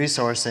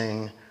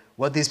 resourcing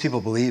what these people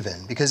believe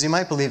in. Because you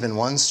might believe in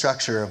one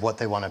structure of what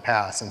they want to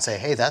pass and say,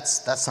 hey,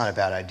 that's not a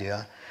bad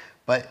idea.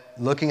 But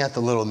looking at the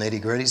little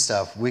nitty-gritty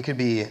stuff, we could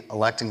be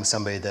electing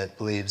somebody that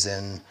believes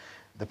in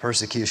the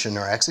persecution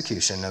or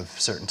execution of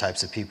certain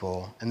types of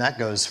people. And that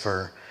goes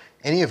for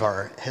any of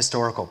our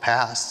historical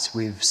pasts.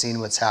 We've seen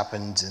what's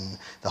happened in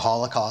the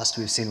Holocaust.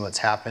 We've seen what's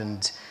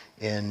happened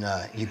in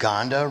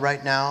Uganda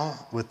right now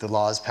with the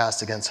laws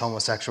passed against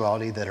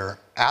homosexuality that are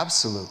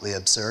absolutely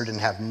absurd and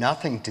have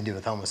nothing to do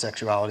with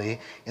homosexuality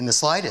in the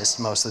slightest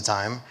most of the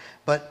time,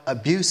 but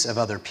abuse of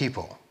other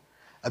people.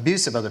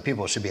 Abuse of other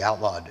people should be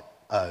outlawed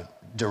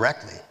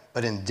directly,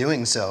 but in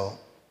doing so,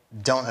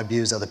 don't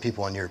abuse other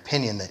people in your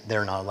opinion that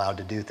they're not allowed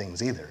to do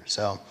things either.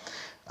 So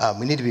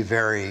we need to be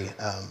very,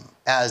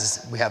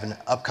 as we have an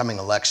upcoming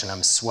election,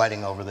 I'm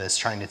sweating over this,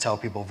 trying to tell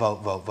people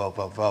vote, vote, vote,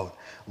 vote, vote.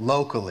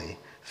 Locally,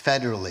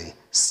 federally,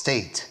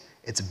 state,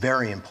 it's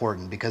very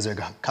important because they're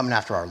coming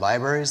after our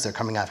libraries, they're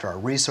coming after our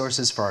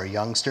resources for our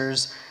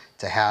youngsters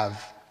to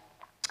have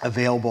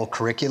available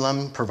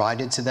curriculum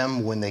provided to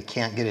them when they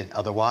can't get it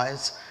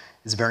otherwise.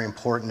 It's very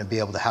important to be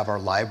able to have our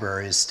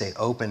libraries stay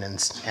open and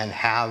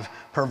have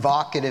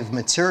provocative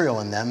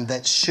material in them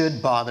that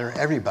should bother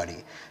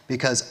everybody,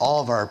 because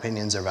all of our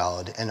opinions are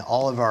valid and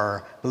all of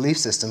our belief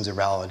systems are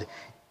valid.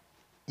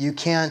 You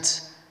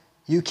can't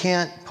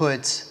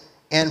put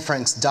Anne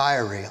Frank's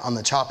diary on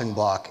the chopping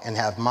block and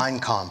have Mein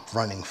Kampf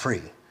running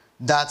free.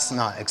 That's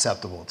not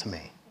acceptable to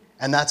me.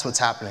 And that's what's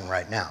happening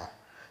right now.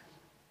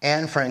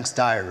 Anne Frank's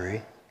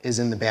diary is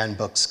in the banned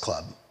books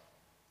club.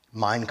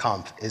 Mein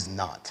Kampf is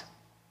not.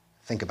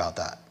 Think about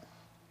that.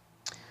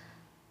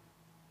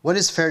 What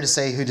is fair to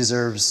say who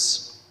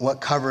deserves what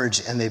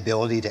coverage and the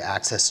ability to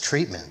access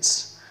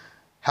treatments?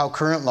 How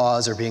current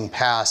laws are being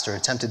passed or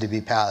attempted to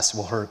be passed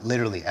will hurt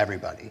literally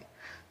everybody.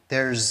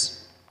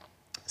 There's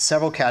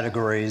several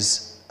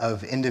categories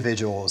of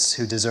individuals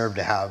who deserve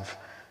to have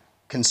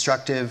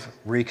constructive,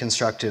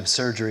 reconstructive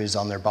surgeries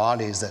on their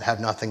bodies that have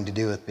nothing to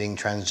do with being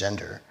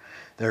transgender.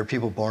 There are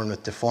people born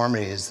with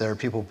deformities. There are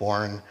people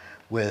born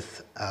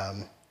with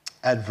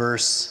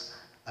adverse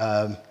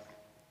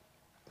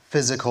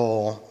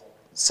physical,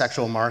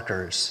 sexual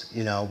markers.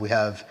 You know, we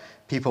have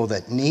people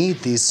that need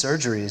these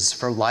surgeries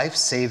for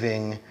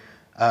life-saving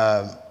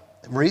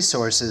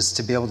resources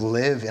to be able to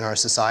live in our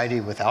society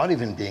without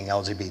even being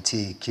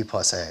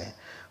LGBTQ+A.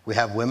 We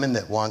have women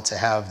that want to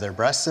have their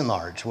breasts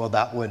enlarged. Well,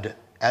 that would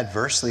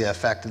adversely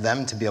affect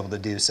them to be able to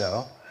do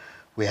so.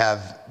 We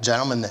have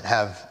gentlemen that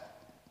have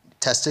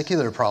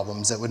testicular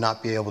problems that would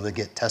not be able to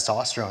get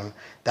testosterone.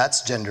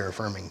 That's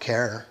gender-affirming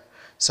care.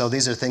 So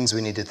these are things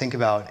we need to think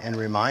about and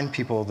remind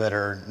people that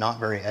are not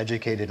very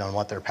educated on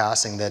what they're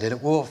passing that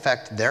it will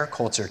affect their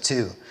culture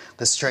too.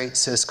 The straight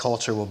cis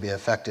culture will be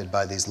affected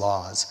by these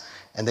laws.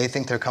 And they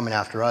think they're coming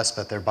after us,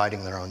 but they're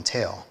biting their own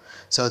tail.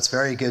 So it's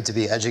very good to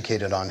be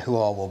educated on who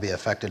all will be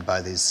affected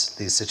by these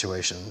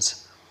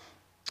situations.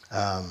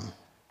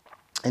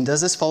 And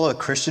does this follow a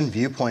Christian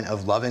viewpoint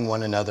of loving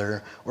one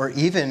another, or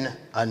even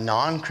a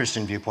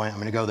non-Christian viewpoint, I'm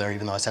gonna go there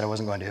even though I said I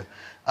wasn't going to,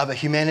 of a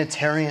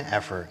humanitarian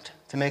effort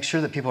to make sure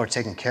that people are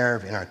taken care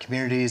of in our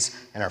communities,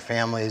 in our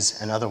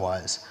families, and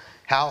otherwise?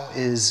 How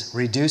is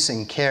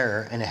reducing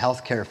care in a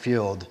healthcare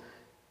field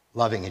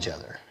loving each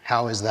other?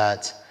 How is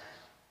that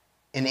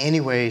in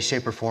any way,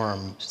 shape, or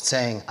form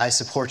saying, I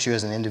support you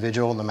as an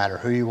individual no matter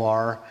who you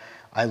are,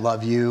 I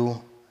love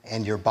you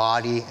and your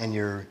body and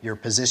your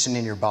position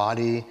in your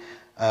body?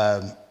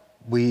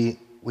 We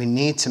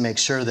need to make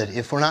sure that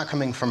if we're not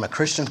coming from a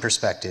Christian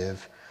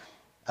perspective,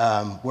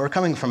 we're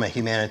coming from a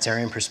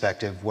humanitarian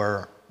perspective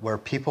where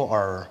people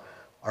are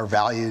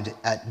valued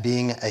at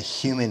being a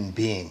human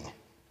being,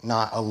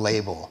 not a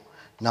label,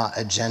 not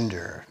a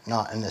gender,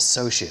 not an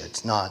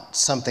associate, not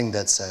something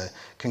that's a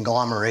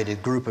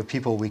conglomerated group of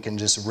people we can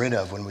just rid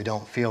of when we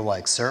don't feel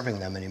like serving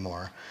them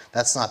anymore.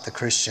 That's not the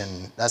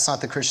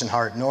Christian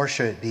heart, nor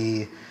should it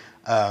be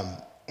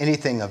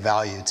anything of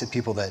value to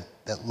people that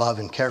love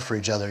and care for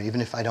each other.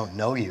 Even if I don't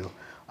know you,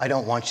 I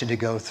don't want you to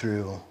go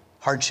through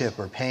hardship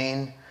or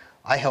pain.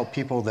 I help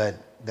people that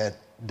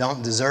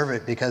don't deserve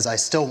it because I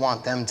still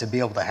want them to be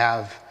able to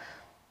have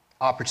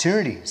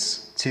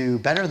opportunities to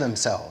better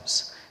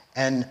themselves.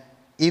 And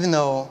even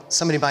though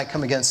somebody might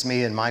come against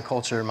me in my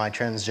culture, my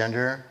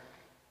transgender,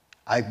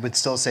 I would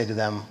still say to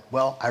them,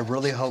 well, I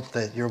really hope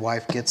that your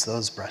wife gets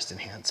those breast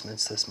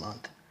enhancements this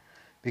month.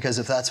 Because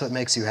if that's what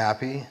makes you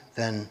happy,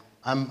 then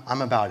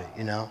I'm about it,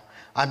 you know?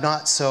 I'm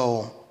not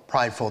so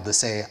prideful to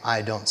say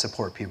I don't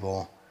support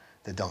people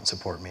that don't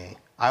support me.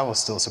 I will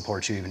still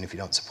support you even if you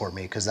don't support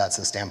me, because that's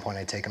the standpoint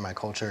I take in my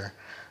culture.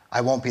 I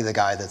won't be the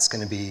guy that's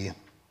going to be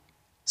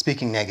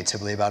speaking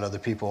negatively about other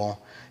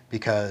people,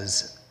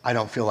 because I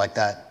don't feel like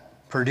that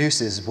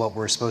produces what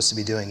we're supposed to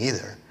be doing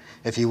either.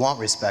 If you want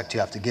respect, you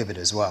have to give it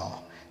as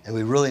well. And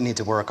we really need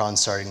to work on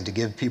starting to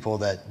give people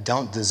that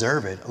don't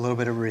deserve it a little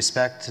bit of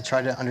respect, to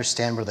try to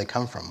understand where they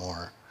come from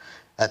more.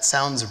 That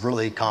sounds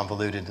really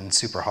convoluted and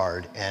super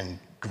hard, and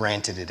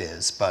granted it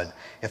is, but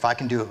if I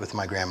can do it with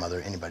my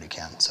grandmother, anybody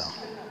can, so.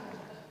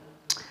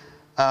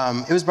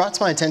 It was brought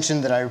to my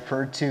attention that I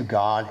referred to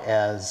God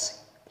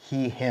as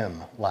he,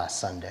 him last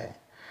Sunday.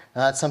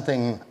 Now that's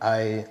something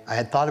I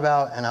had thought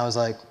about, and I was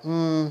like,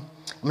 I'm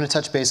gonna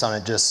touch base on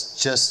it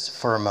just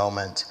for a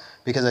moment,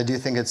 because I do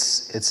think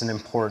it's an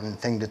important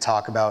thing to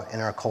talk about in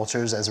our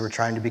cultures as we're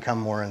trying to become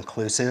more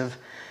inclusive.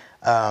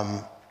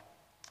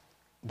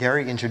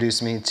 Gary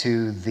introduced me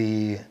to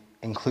the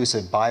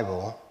Inclusive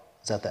Bible.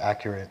 Is that the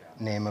accurate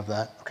name of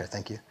that? Okay,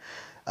 thank you.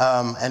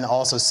 And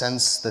also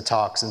since the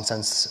talks, and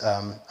since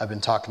I've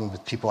been talking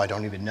with people I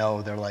don't even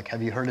know, they're like,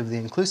 have you heard of the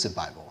Inclusive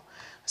Bible?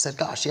 I said,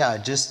 gosh, yeah,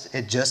 it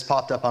just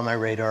popped up on my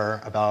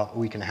radar about a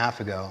week and a half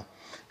ago.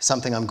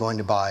 Something I'm going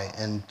to buy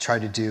and try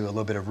to do a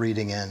little bit of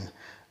reading in.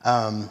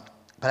 But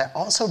I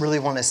also really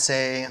want to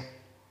say,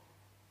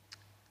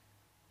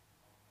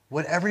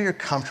 whatever you're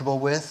comfortable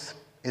with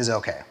is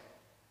okay.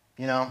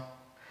 You know,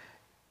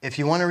 if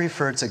you want to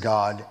refer to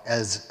God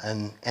as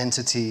an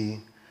entity,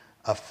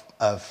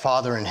 a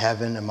father in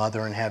heaven, a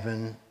mother in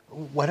heaven,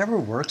 whatever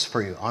works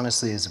for you,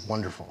 honestly, is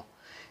wonderful.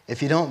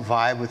 If you don't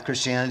vibe with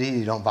Christianity,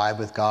 you don't vibe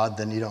with God,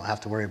 then you don't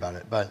have to worry about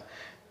it. But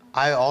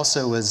I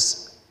also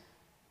was,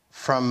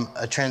 from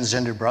a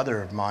transgender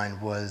brother of mine,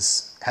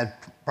 had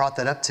brought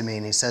that up to me,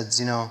 and he says,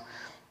 you know,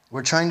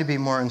 we're trying to be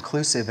more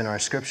inclusive in our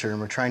scripture, and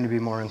we're trying to be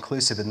more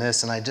inclusive in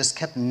this, and I just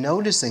kept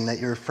noticing that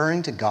you're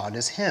referring to God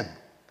as him.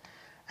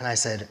 And I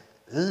said,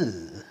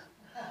 ugh,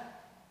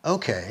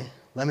 okay,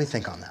 let me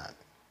think on that.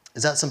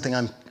 Is that something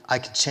I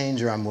could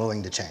change or I'm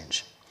willing to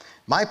change?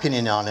 My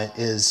opinion on it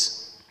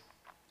is,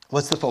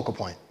 what's the focal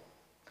point?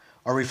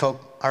 Are we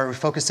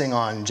focusing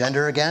on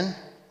gender again,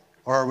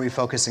 or are we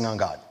focusing on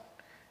God?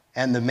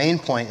 And the main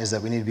point is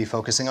that we need to be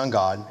focusing on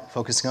God,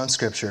 focusing on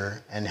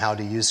Scripture, and how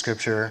to use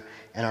Scripture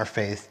and our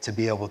faith to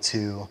be able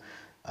to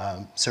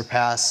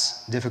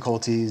surpass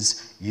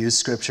difficulties, use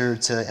Scripture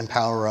to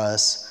empower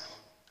us.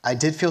 I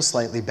did feel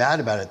slightly bad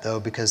about it, though,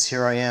 because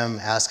here I am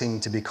asking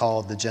to be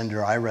called the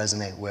gender I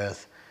resonate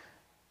with,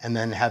 and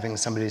then having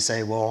somebody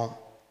say,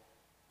 well,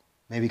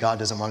 maybe God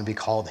doesn't want to be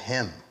called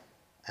him.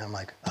 And I'm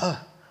like,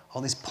 all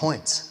these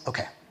points.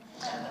 Okay.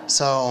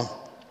 So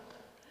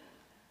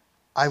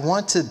I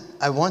want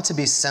to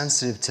be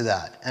sensitive to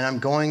that, and I'm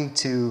going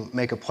to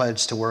make a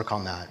pledge to work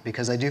on that,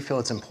 because I do feel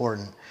it's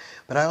important.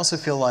 But I also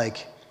feel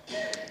like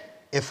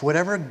if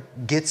whatever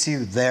gets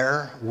you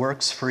there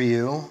works for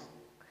you,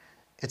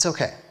 it's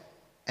okay.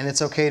 And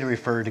it's okay to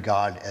refer to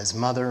God as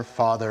mother,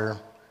 father,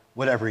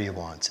 whatever you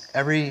want.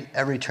 Every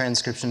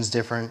transcription is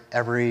different.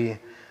 Every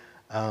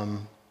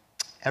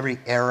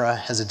era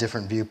has a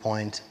different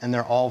viewpoint, and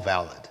they're all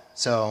valid.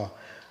 So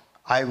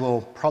I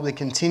will probably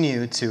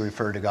continue to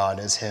refer to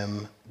God as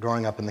him.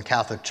 Growing up in the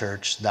Catholic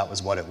Church, that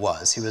was what it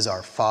was. He was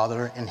our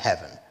Father in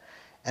heaven.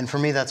 And for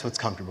me, that's what's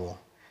comfortable.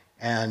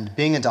 And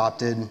being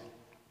adopted,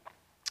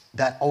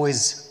 that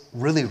always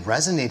really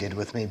resonated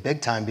with me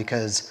big time,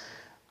 because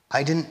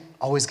I didn't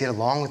always get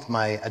along with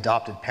my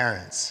adopted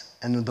parents.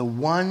 And the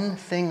one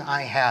thing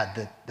I had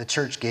that the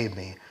church gave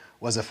me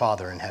was a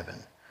Father in heaven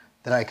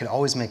that I could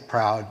always make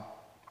proud,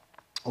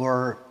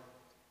 or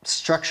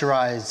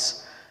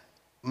structurize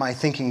my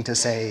thinking to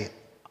say,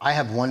 I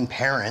have one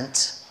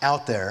parent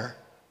out there,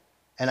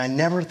 and I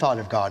never thought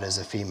of God as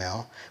a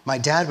female. My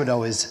dad would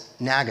always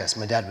nag us.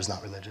 My dad was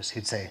not religious.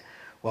 He'd say,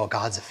 well,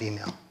 God's a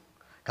female.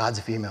 God's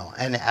a female.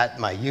 And at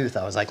my youth,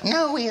 I was like,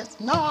 no, he is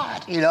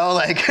not. You know,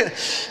 like,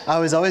 I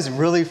was always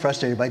really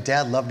frustrated. My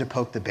dad loved to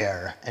poke the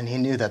bear, and he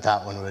knew that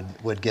that one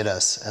would get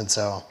us. And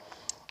so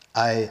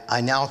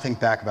I now think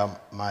back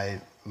about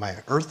my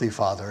earthly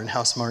father and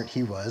how smart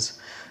he was.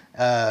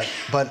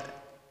 But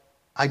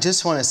I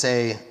just want to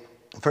say,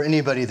 for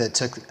anybody that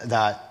took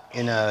that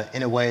in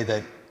a way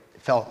that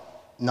felt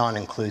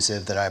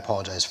non-inclusive, that I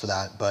apologize for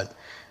that. But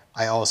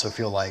I also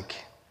feel like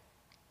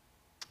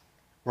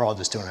we're all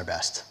just doing our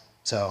best.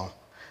 So,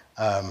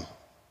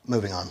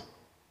 moving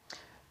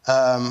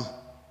on.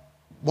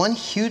 One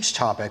huge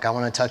topic I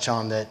want to touch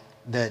on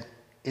that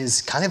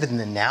is kind of in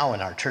the now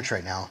in our church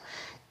right now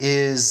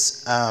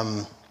is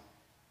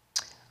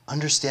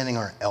understanding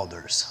our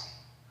elders.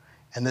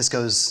 And this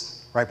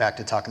goes right back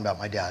to talking about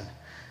my dad.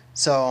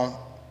 So,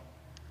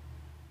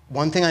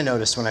 one thing I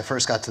noticed when I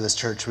first got to this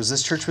church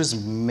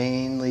was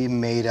mainly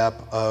made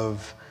up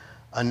of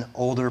an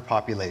older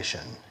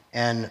population.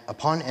 And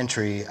upon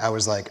entry, I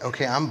was like,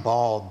 okay, I'm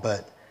bald,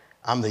 but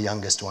I'm the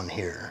youngest one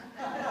here.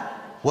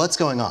 What's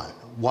going on?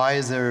 Why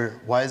is there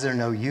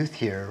no youth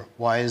here?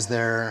 Why is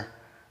there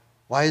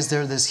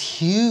this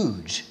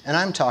huge, and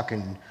I'm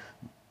talking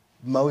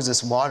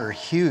Moses water,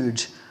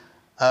 huge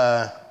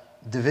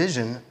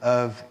division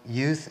of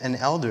youth and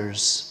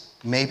elders,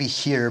 maybe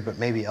here, but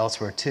maybe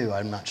elsewhere too,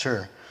 I'm not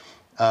sure.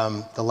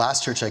 The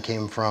last church I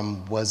came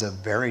from was a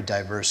very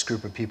diverse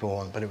group of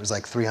people, but it was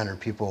like 300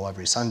 people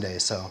every Sunday,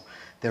 so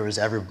there was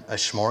a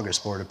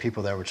smorgasbord of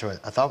people there, which I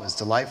thought was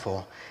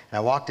delightful. And I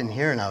walked in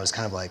here and I was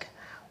kind of like,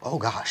 oh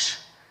gosh,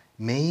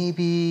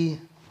 wait,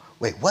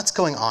 what's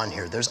going on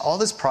here? There's all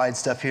this pride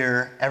stuff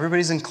here,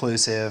 everybody's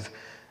inclusive.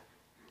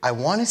 I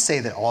want to say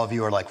that all of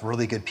you are like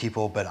really good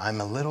people, but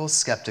I'm a little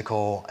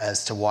skeptical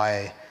as to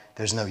why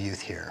there's no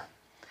youth here.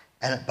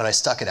 But I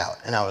stuck it out,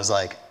 and I was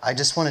like, I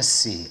just want to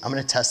see. I'm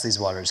going to test these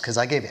waters, because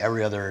I gave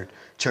every other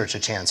church a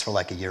chance for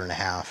like a year and a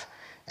half,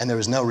 and there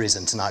was no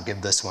reason to not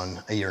give this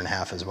one a year and a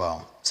half as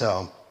well.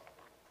 So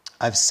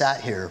I've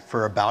sat here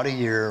for about a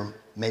year,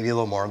 maybe a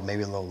little more,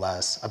 maybe a little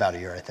less, about a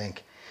year, I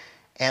think,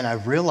 and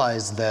I've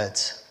realized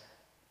that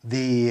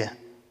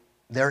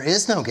there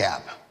is no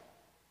gap.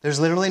 There's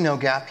literally no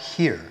gap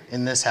here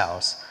in this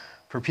house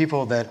for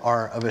people that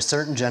are of a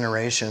certain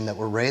generation, that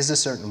were raised a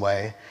certain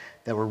way,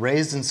 that were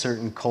raised in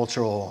certain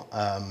cultural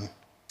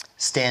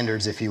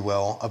standards, if you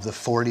will, of the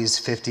 40s,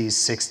 50s,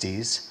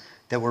 60s,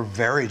 that were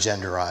very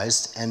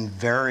genderized and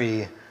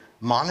very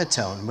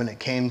monotone when it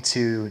came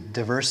to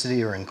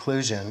diversity or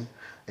inclusion.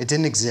 It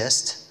didn't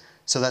exist.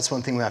 So that's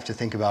one thing we have to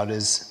think about,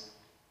 is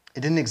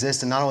it didn't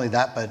exist, and not only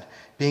that, but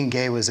being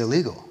gay was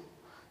illegal.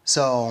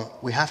 So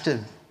we have to,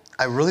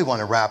 I really want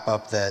to wrap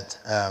up that,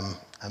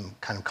 I'm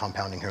kind of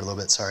compounding here a little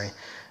bit, sorry.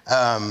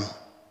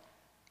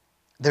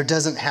 There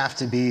doesn't have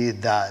to be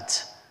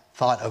that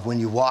thought of when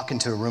you walk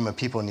into a room of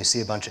people and you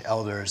see a bunch of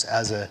elders,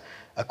 as a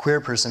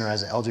queer person or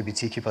as an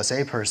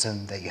LGBTQ+A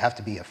person, that you have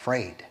to be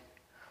afraid,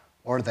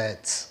 or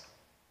that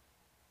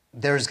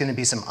there's going to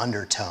be some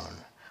undertone.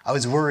 I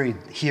was worried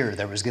here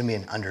there was going to be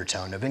an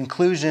undertone of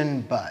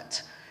inclusion,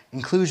 but,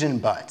 and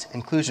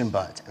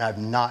I've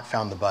not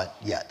found the but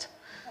yet.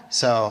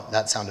 So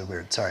that sounded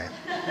weird, sorry.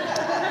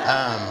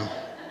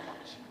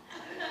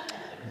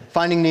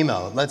 Finding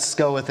Nemo, let's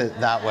go with it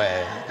that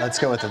way.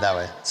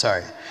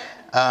 Sorry.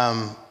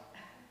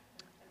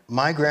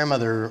 My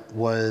grandmother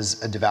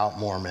was a devout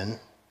Mormon,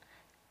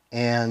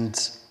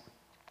 and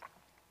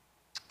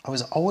I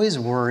was always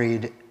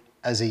worried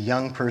as a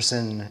young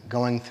person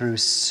going through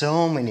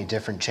so many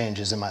different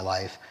changes in my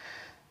life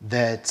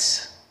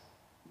that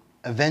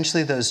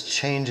eventually those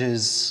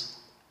changes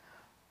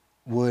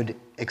would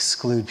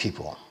exclude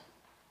people,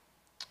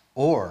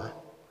 or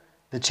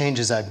the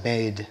changes I've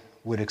made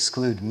would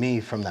exclude me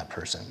from that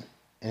person,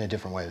 in a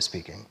different way of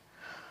speaking.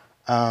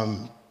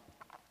 That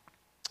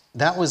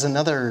was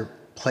another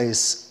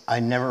place I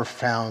never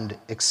found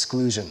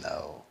exclusion,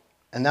 though.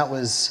 And that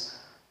was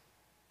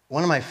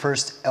one of my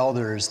first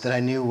elders that I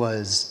knew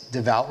was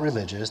devout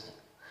religious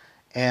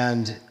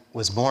and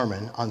was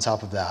Mormon on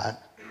top of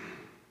that,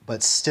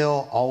 but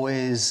still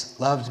always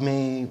loved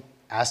me,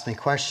 asked me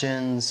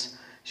questions.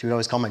 She would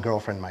always call my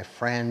girlfriend my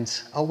friend.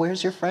 Oh,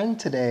 where's your friend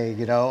today?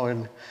 You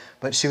know,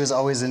 but she was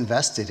always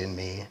invested in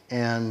me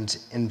and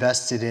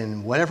invested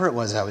in whatever it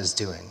was I was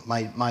doing.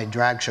 My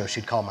drag show,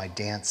 she'd call my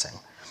dancing.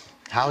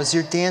 How is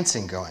your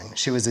dancing going?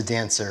 She was a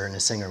dancer and a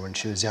singer when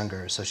she was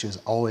younger, so she was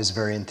always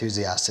very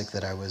enthusiastic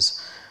that I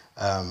was,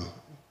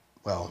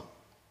 well,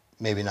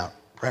 maybe not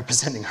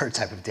representing her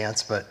type of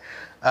dance, but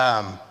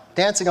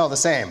dancing all the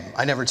same.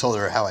 I never told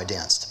her how I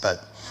danced,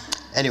 but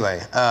anyway,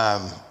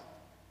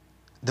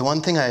 the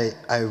one thing I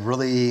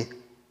really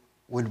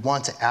would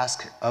want to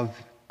ask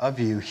of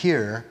you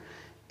here,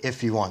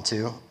 if you want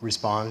to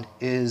respond,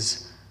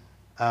 is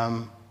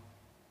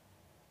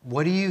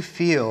what do you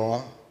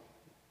feel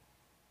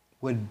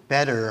would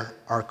better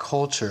our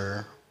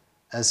culture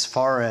as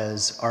far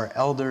as our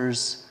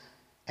elders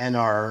and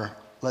our,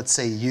 let's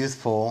say,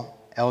 youthful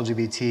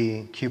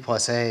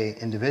LGBTQ+A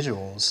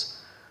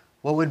individuals?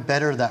 What would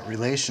better that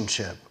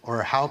relationship?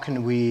 Or how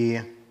can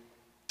we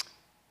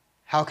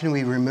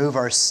remove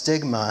our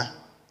stigma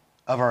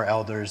of our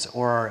elders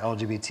or our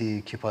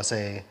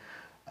LGBTQ+A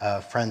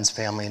friends,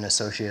 family, and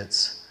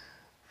associates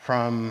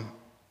from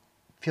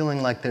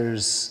feeling like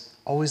there's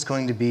always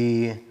going to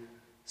be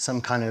some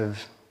kind of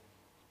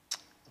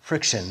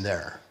friction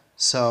there?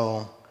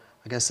 So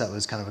I guess that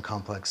was kind of a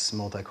complex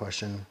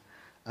multi-question.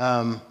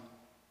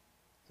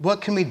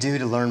 What can we do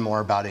to learn more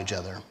about each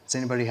other? Does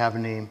anybody have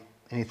any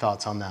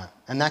thoughts on that?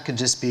 And that could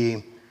just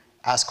be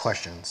ask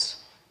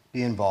questions,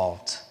 be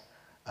involved,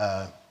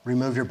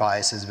 remove your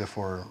biases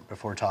before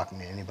talking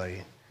to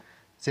anybody.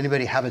 Does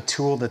anybody have a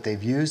tool that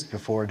they've used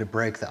before to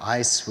break the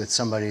ice with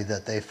somebody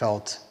that they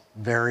felt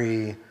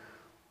very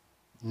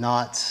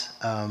not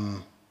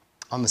on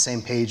the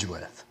same page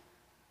with?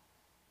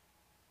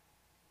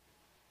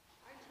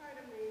 I try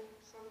to make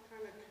some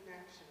kind of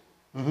connection.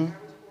 Mm-hmm. I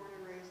was born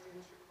and raised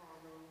in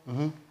Chicago,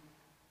 Mm-hmm. and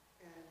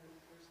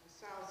there's the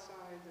south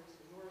side, there's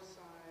the north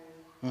side,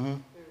 Mm-hmm.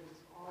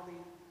 there's all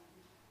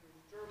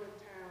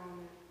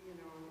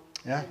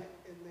Yeah.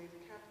 And they've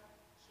kept,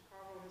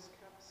 Chicago has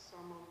kept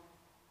some of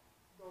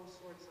those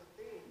sorts of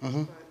things.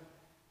 Mhm. But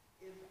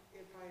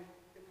if I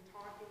am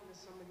talking to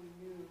somebody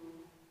new,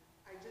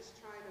 I just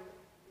try to,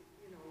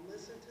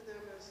 listen to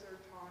them as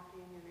they're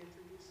talking and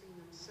introducing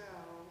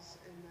themselves,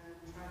 and then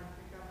try to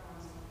pick up on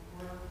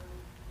something. Or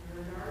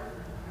you're a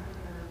gardener, I'm a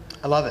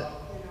gardener. I love it.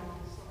 Something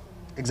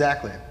like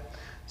Exactly.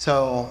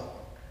 So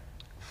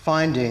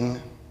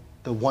finding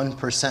the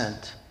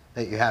 1%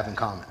 that you have in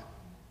common.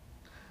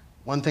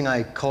 One thing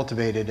I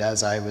cultivated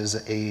as I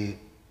was a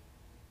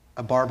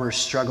barber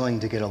struggling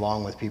to get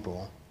along with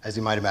people, as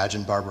you might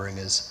imagine, barbering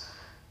is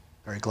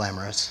very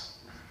glamorous.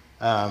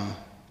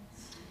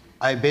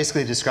 I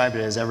basically described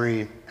it as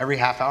every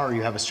half hour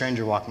you have a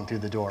stranger walking through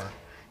the door.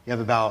 You have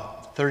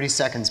about 30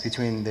 seconds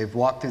between they've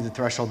walked through the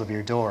threshold of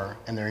your door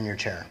and they're in your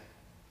chair.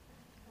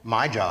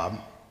 My job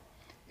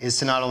is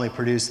to not only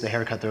produce the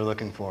haircut they're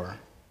looking for,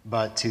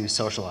 but to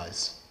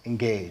socialize,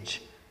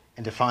 engage,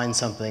 and to find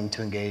something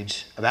to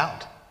engage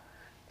about.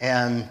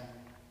 And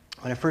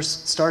when I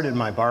first started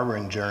my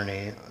barbering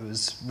journey, it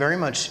was very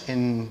much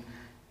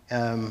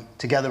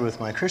together with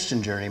my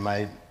Christian journey,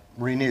 my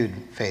renewed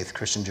faith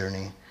Christian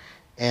journey.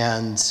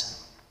 And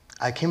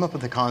I came up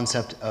with the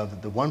concept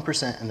of the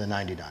 1% and the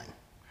 99.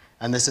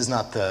 And this is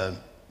not the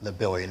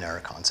billionaire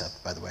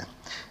concept, by the way.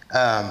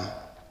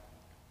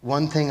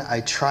 One thing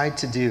I tried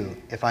to do,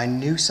 if I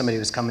knew somebody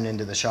was coming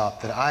into the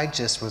shop that I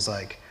just was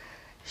like,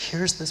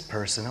 here's this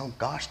person, oh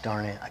gosh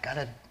darn it, I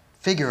gotta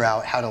figure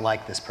out how to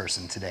like this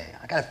person today.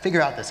 I gotta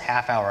figure out this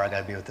half hour I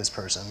gotta be with this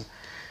person.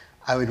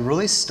 I would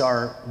really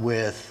start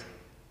with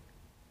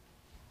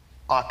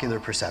ocular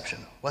perception.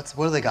 What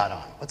do they got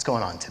on? What's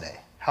going on today?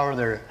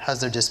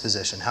 How's their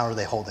disposition? How are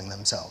they holding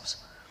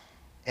themselves?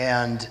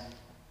 And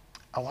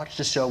I watched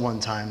a show one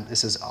time,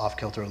 this is off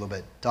kilter a little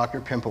bit, Dr.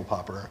 Pimple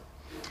Popper.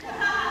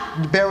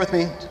 Bear with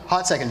me,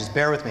 hot second, just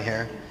bear with me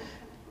here.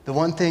 The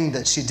one thing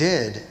that she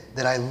did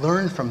that I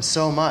learned from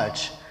so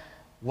much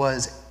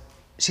was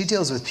she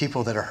deals with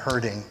people that are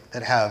hurting,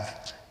 that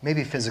have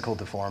maybe physical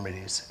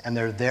deformities, and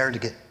they're there to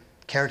get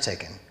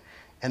caretaken,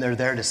 and they're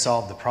there to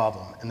solve the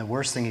problem. And the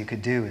worst thing you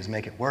could do is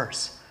make it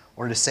worse,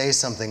 or to say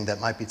something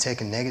that might be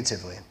taken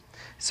negatively.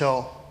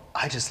 So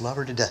I just love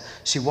her to death.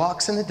 She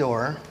walks in the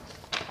door,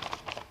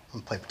 I'm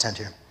gonna play pretend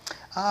here.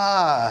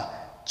 Ah,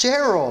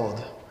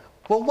 Gerald,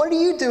 well, what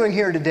are you doing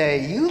here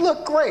today? You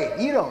look great,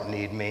 you don't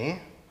need me.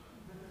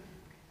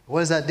 What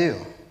does that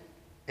do?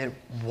 It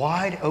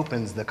wide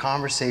opens the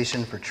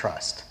conversation for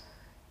trust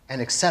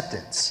and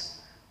acceptance,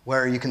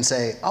 where you can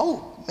say,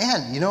 oh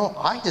man,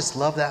 I just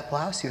love that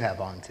blouse you have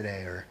on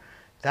today, or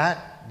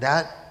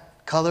that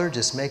color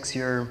just makes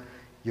your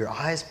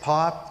eyes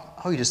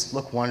pop. Oh, you just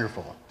look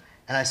wonderful.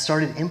 And I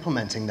started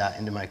implementing that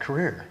into my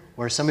career,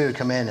 where somebody would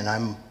come in and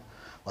I'm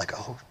like,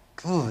 oh,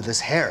 ooh, this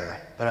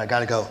hair, but I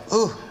gotta go,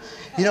 ooh.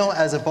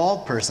 As a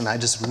bald person, I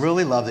just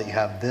really love that you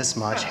have this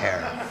much hair.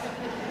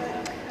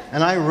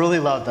 And I really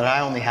love that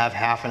I only have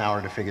half an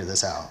hour to figure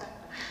this out.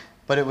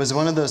 But it was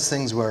one of those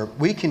things where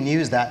we can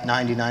use that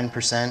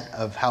 99%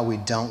 of how we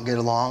don't get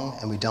along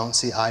and we don't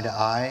see eye to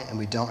eye and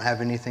we don't have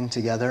anything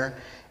together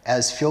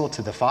as fuel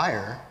to the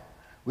fire.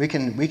 We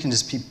can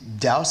just keep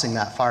dousing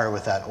that fire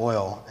with that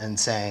oil and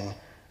saying,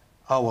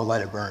 oh, well,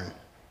 let it burn.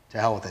 To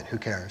hell with it, who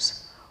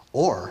cares?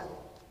 Or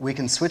we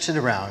can switch it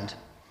around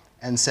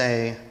and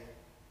say,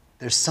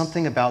 there's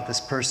something about this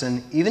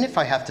person, even if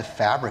I have to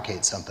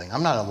fabricate something.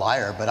 I'm not a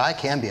liar, but I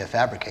can be a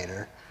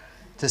fabricator.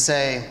 To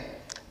say,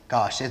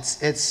 gosh,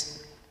 it's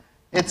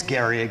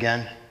Gary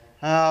again.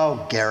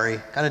 Oh,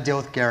 Gary, gotta deal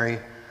with Gary.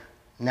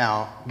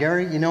 Now,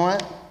 Gary, you know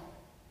what?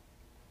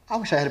 I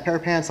wish I had a pair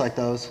of pants like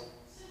those.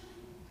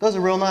 Those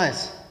are real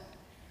nice.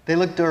 They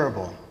look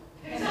durable.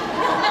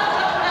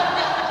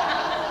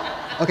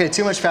 Okay,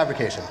 too much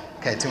fabrication.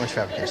 Okay, too much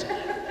fabrication.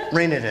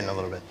 Rein it in a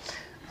little bit.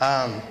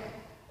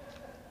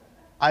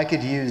 I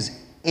could use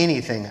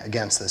anything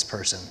against this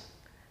person.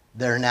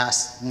 Their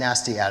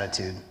nasty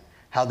attitude,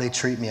 how they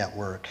treat me at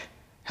work,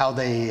 how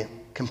they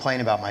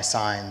complain about my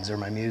signs or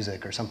my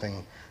music or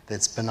something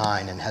that's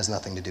benign and has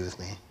nothing to do with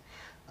me.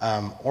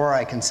 Or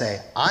I can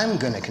say, I'm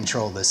gonna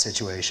control this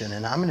situation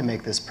and I'm gonna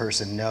make this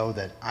person know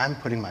that I'm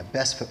putting my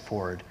best foot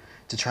forward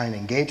to try and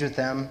engage with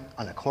them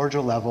on a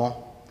cordial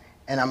level,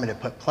 and I'm gonna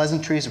put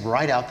pleasantries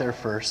right out there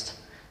first,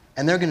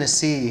 and they're gonna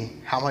see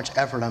how much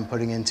effort I'm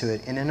putting into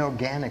it in an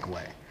organic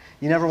way.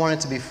 You never want it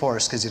to be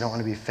forced because you don't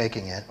want to be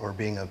faking it or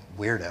being a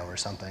weirdo or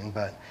something,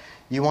 but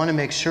you want to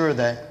make sure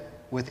that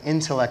with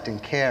intellect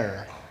and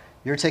care,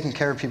 you're taking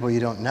care of people you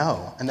don't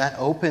know, and that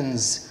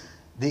opens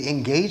the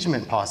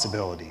engagement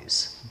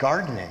possibilities.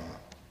 Gardening.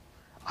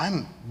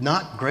 I'm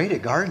not great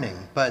at gardening,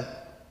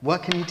 but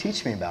what can you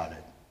teach me about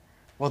it?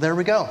 Well, there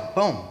we go.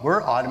 Boom.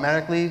 We're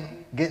automatically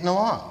getting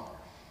along.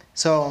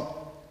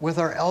 So with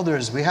our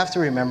elders, we have to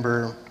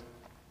remember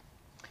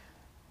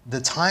the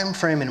time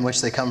frame in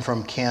which they come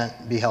from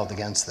can't be held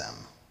against them.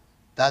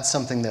 That's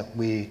something that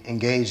we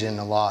engage in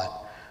a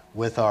lot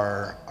with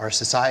our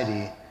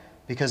society,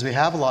 because we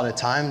have a lot of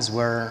times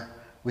where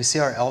we see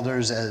our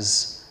elders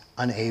as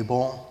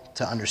unable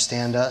to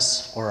understand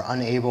us or are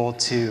unable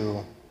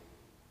to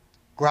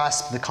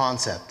grasp the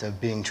concept of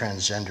being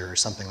transgender or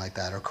something like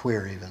that, or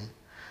queer even.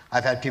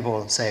 I've had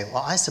people say,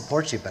 well, I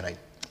support you, but I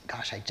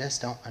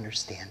just don't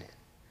understand it.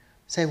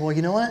 Say, well,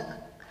 you know what?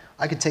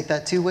 I could take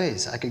that two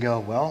ways. I could go,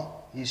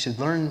 well, you should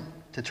learn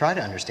to try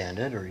to understand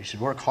it, or you should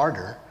work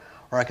harder.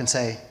 Or I can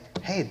say,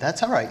 hey,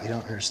 that's all right, you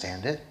don't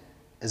understand it.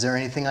 Is there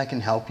anything I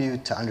can help you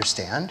to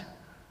understand?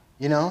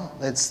 You know,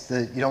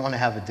 you don't want to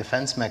have a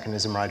defense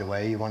mechanism right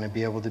away. You want to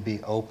be able to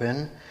be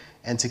open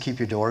and to keep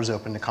your doors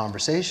open to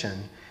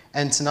conversation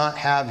and to not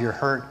have your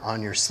hurt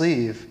on your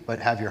sleeve, but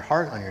have your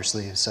heart on your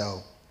sleeve.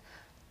 So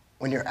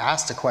when you're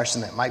asked a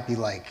question that might be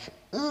like,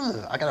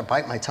 ugh, I gotta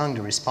bite my tongue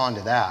to respond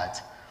to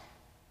that,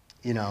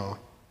 you know,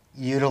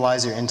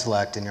 utilize your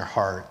intellect and your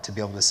heart to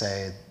be able to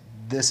say,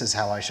 this is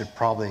how I should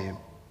probably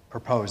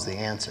propose the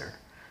answer.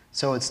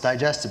 So it's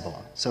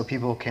digestible, so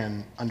people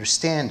can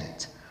understand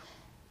it.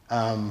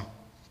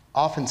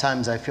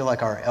 Oftentimes I feel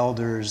like our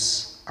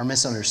elders are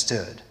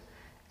misunderstood.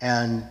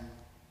 And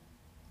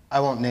I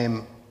won't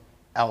name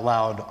out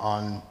loud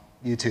on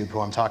YouTube who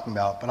I'm talking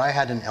about, but I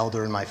had an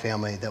elder in my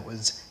family that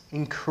was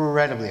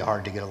incredibly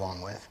hard to get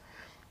along with.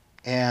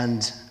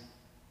 And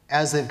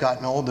as they've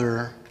gotten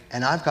older,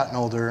 and I've gotten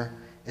older,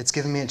 it's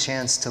given me a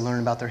chance to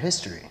learn about their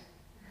history.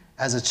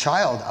 As a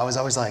child, I was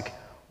always like,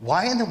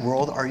 why in the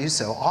world are you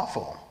so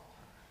awful?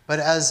 But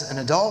as an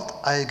adult,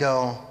 I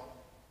go,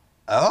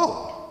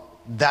 oh,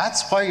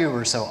 that's why you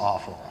were so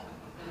awful.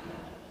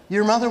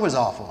 Your mother was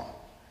awful.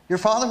 Your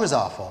father was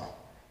awful.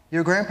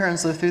 Your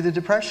grandparents lived through the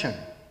Depression.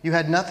 You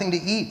had nothing to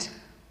eat.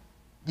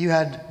 You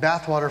had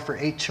bathwater for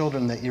 8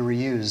 children that you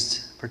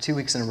reused for 2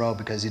 weeks in a row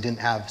because you didn't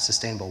have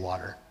sustainable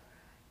water.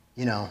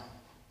 You know,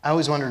 I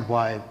always wondered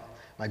why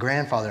my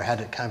grandfather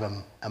had it kind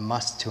of a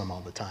must to him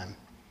all the time.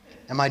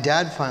 And my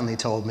dad finally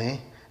told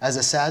me, as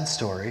a sad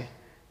story,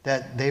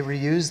 that they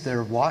reused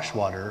their wash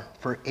water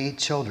for 8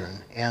 children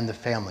and the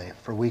family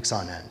for weeks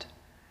on end.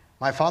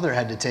 My father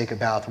had to take a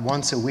bath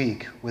once a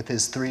week with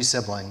his 3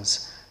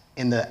 siblings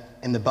in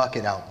the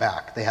bucket out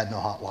back. They had no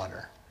hot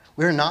water.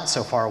 We're not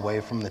so far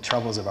away from the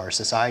troubles of our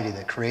society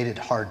that created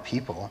hard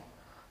people.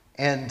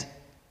 And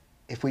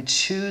if we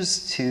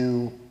choose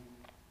to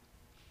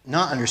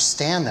not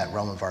understand that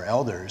realm of our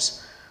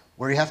elders,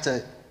 where you have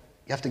to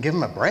give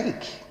them a break.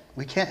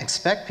 We can't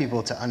expect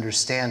people to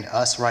understand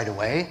us right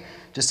away,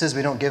 just as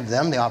we don't give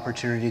them the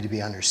opportunity to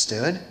be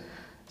understood.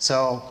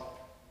 So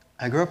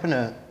I grew up in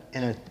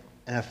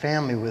a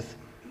family with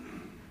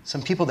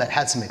some people that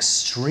had some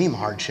extreme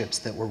hardships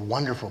that were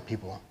wonderful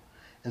people,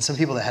 and some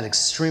people that had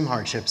extreme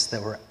hardships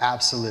that were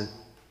absolute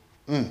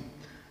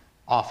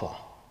awful.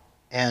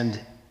 And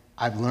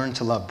I've learned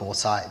to love both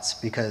sides,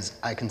 because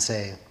I can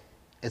say,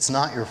 it's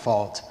not your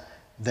fault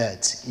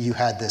that you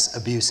had this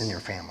abuse in your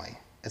family.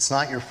 It's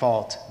not your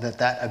fault that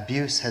that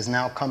abuse has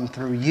now come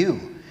through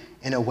you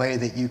in a way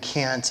that you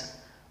can't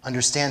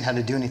understand how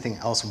to do anything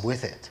else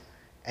with it.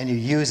 And you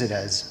use it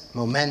as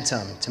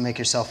momentum to make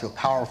yourself feel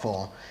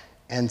powerful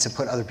and to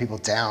put other people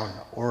down,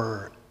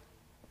 or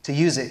to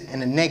use it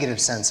in a negative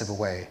sense of a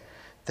way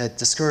that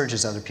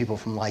discourages other people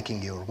from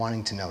liking you or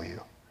wanting to know you.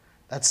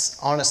 That's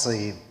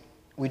honestly,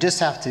 we just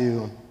have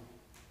to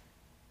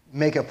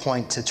make a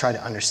point to try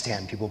to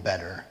understand people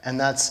better. And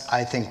that's,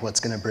 I think, what's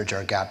going to bridge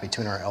our gap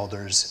between our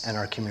elders and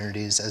our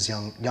communities as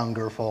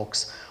younger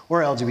folks,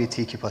 or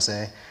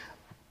LGBTQ+A.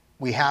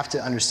 We have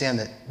to understand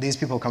that these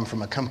people come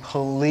from a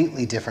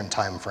completely different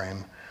time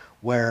frame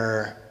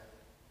where,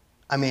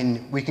 I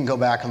mean, we can go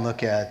back and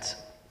look at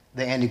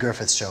the Andy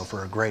Griffith Show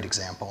for a great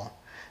example.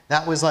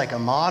 That was like a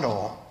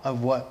model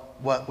of what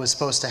was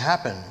supposed to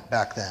happen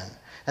back then.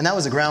 And that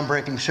was a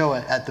groundbreaking show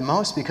at the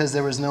most, because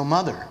there was no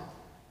mother.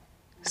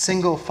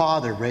 Single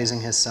father raising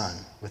his son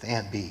with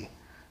Aunt B.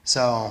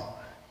 So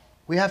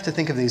we have to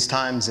think of these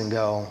times and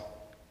go,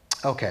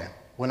 okay,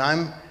 when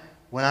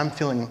I'm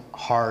feeling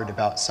hard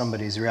about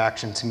somebody's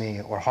reaction to me,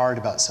 or hard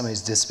about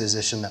somebody's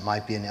disposition that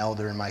might be an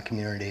elder in my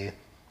community,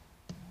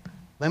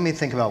 let me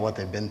think about what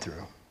they've been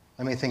through.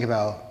 Let me think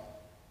about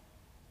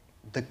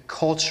the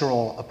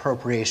cultural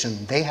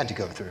appropriation they had to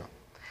go through.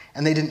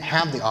 And they didn't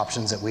have the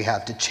options that we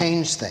have to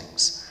change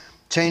things.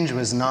 Change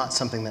was not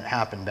something that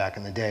happened back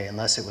in the day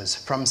unless it was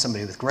from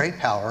somebody with great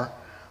power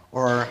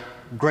or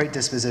great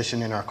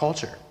disposition in our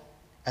culture.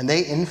 And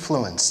they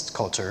influenced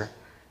culture,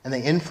 and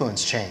they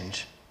influenced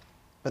change.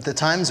 But the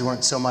times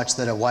weren't so much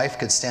that a wife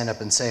could stand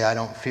up and say, I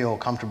don't feel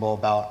comfortable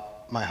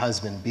about my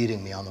husband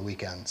beating me on the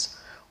weekends,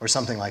 or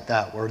something like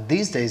that. Where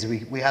these days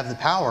we have the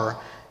power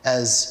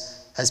as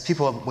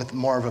people with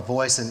more of a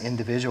voice and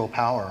individual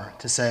power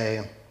to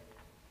say,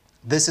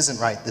 this isn't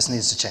right, this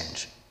needs to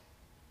change.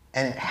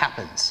 And it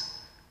happens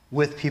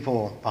with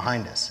people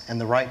behind us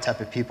and the right type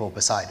of people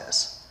beside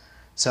us.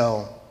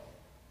 So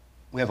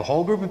we have a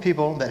whole group of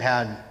people that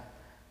had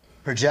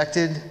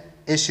projected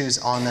issues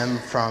on them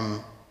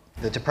from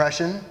the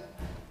Depression,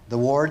 the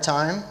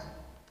wartime,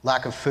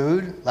 lack of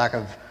food, lack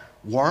of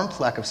warmth,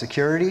 lack of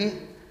security.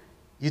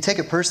 You take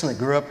a person that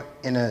grew up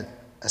in a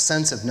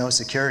sense of no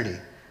security,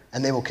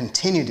 and they will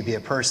continue to be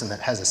a person that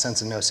has a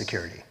sense of no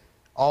security.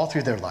 all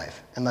through their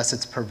life, unless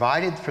it's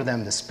provided for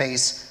them the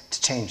space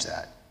to change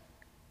that.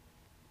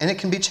 And it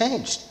can be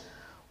changed.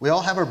 We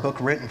all have our book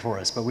written for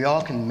us, but we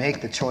all can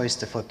make the choice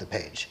to flip the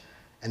page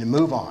and to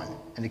move on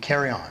and to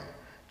carry on.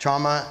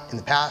 Trauma in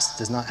the past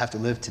does not have to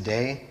live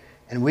today,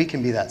 and we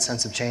can be that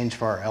sense of change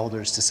for our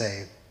elders to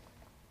say,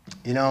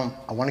 you know,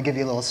 I want to give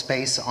you a little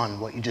space on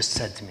what you just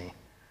said to me,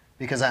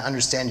 because I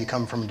understand you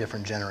come from a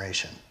different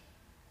generation.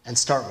 And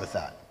start with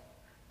that,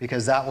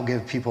 because that will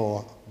give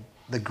people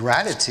the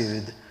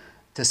gratitude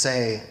to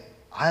say,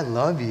 I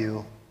love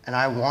you, and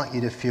I want you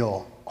to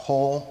feel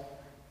whole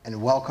and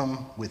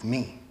welcome with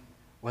me.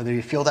 Whether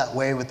you feel that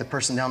way with the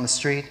person down the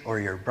street, or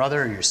your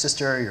brother, or your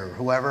sister, or your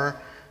whoever,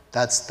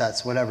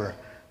 that's whatever.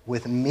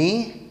 With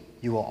me,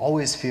 you will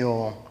always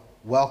feel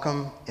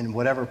welcome in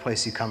whatever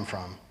place you come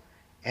from.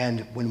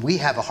 And when we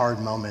have a hard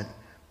moment,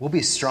 we'll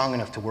be strong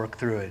enough to work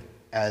through it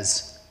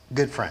as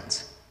good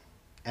friends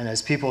and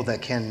as people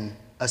that can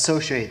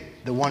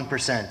associate the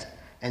 1%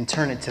 and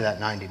turn it to that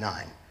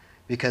 99.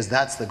 Because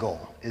that's the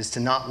goal, is to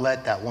not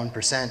let that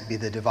 1% be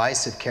the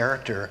divisive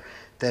character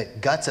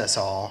that guts us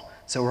all,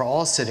 so we're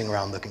all sitting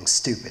around looking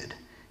stupid.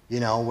 You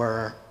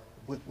know,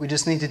 we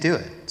just need to do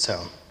it.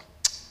 So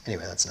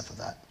anyway, that's enough of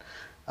that.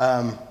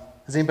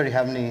 Does anybody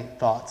have any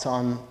thoughts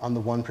on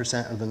the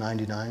 1% or the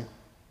 99?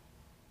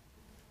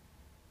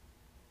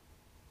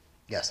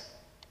 Yes.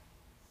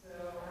 So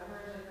I'm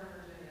originally from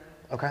Virginia.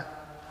 Okay. I was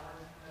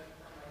kind of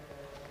from like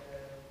a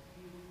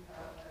youth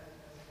up as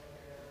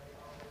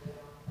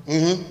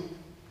Mm-hmm.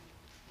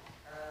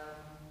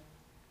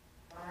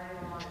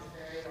 my mom is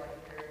very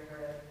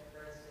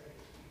red state.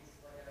 She's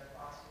like a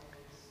Fox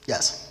News.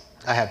 Yes,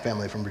 I have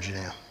family from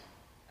Virginia.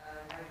 I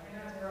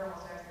came out to her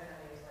almost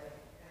accidentally. It was like,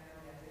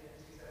 and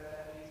she said,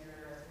 that means you're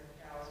interested in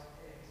cows and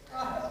pigs.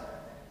 Right? That sort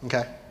of thing.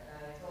 Okay,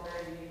 And I told her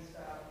you need to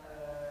stop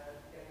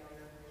getting all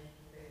your information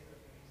from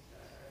Facebook and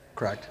that sort of thing.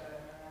 correct. But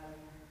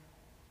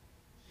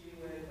she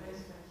would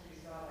wince when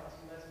she saw like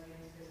two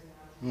lesbians kissing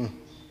on Mm.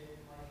 TV. She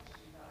didn't like,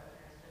 she thought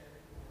that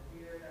transgender people were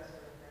weird, that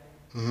sort of thing.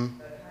 Mm-hmm.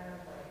 But kind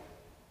of like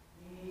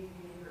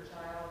meeting her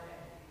child and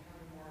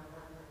becoming more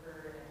important for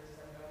her, and just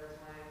like over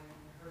time,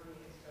 her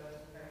being exposed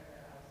to the fact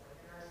that I was like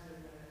interested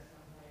in women at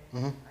some point.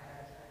 Mm-hmm. I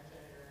had a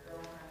transgender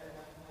girlfriend at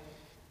one point.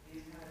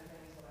 These kind of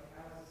things, like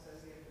I was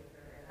associated with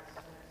her, and that's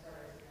when I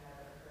started to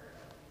have her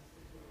like these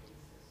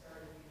situations that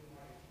started being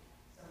like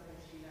something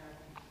she had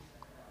to be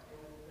concerned about. It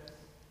was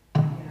just,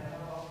 you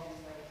know, all these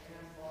like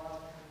trans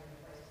laws coming into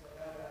place, like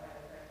oh, that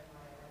might affect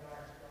my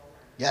daughter's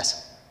girlfriend. Yes.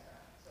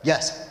 So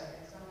Yes.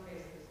 in some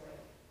cases,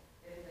 like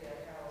if they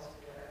have callous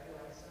to it, I feel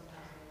like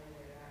sometimes the only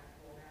way that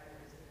will matter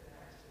is if it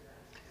matters to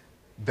them.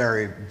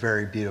 Very,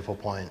 very beautiful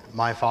point.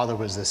 My father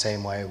was the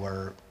same way,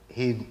 where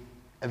he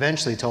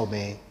eventually told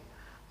me,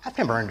 I've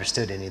never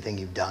understood anything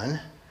you've done,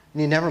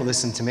 and you never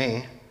listened to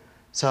me,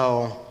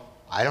 so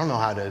I don't know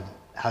how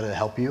to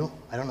help you.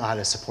 I don't know how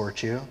to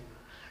support you.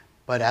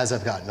 But as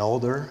I've gotten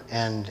older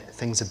and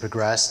things have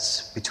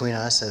progressed between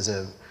us as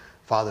a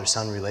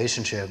father-son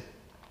relationship,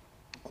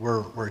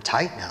 we're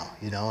tight now,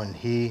 you know, and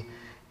he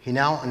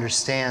now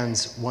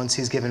understands, once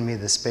he's given me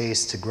the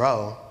space to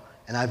grow,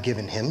 and I've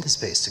given him the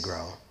space to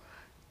grow,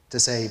 to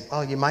say,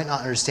 well, you might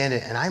not understand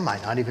it, and I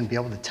might not even be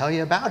able to tell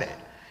you about it.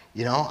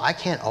 You know, I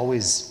can't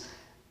always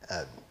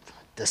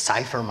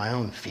decipher my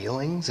own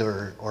feelings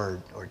or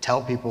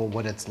tell people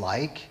what it's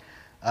like.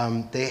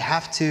 They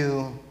have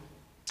to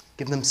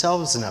give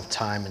themselves enough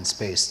time and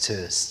space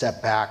to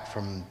step back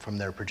from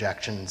their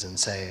projections and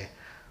say,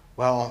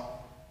 well,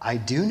 I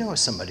do know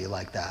somebody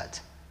like that.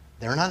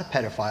 They're not a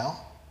pedophile.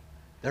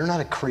 They're not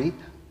a creep.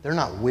 They're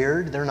not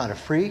weird. They're not a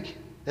freak.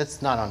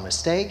 That's not on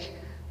mistake.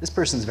 This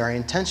person's very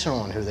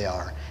intentional in who they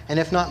are. And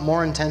if not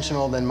more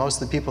intentional than most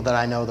of the people that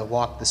I know that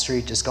walk the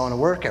street just going to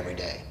work every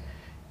day.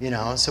 You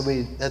know, so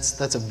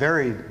that's a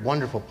very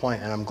wonderful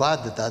point, and I'm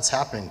glad that that's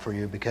happening for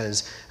you,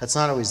 because that's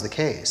not always the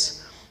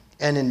case.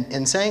 And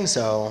in saying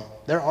so,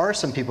 there are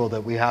some people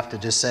that we have to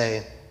just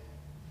say,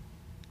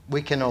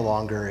 we can no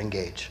longer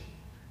engage.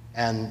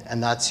 And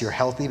that's your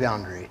healthy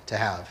boundary to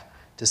have,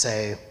 to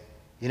say,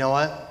 you know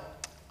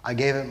what, I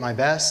gave it my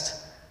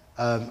best.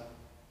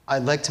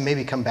 I'd like to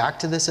maybe come back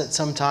to this at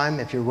some time,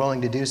 if you're willing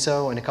to do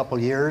so, in a couple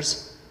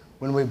years,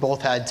 when we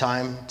both had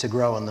time to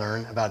grow and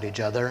learn about each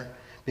other,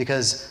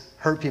 because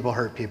hurt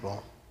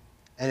people.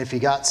 And if you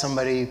got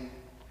somebody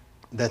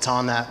that's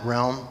on that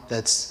realm,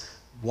 that's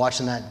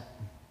watching that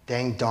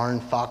dang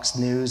darn Fox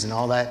News and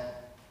all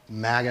that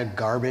MAGA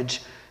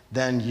garbage,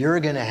 then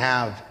you're gonna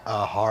have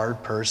a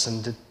hard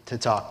person to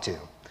talk to.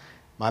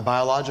 My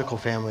biological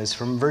family is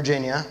from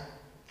Virginia,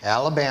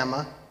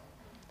 Alabama,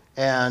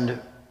 and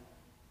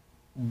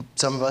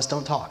some of us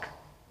don't talk.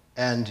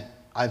 And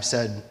I've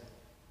said,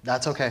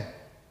 that's okay.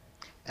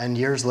 And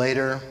years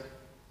later,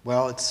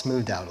 well, it's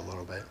smoothed out a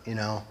little bit, you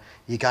know.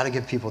 You gotta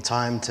give people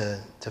time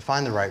to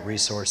find the right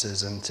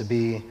resources and to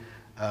be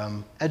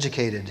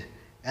educated.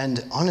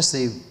 And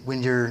honestly,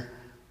 when you're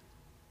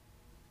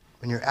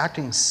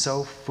acting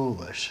so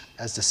foolish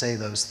as to say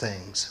those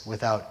things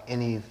without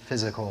any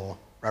physical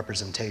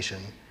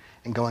representation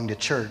and going to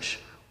church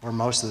where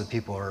most of the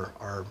people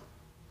are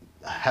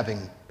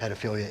having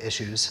pedophilia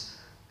issues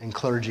in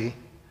clergy,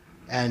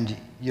 and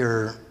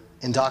you're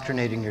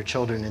indoctrinating your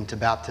children into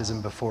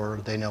baptism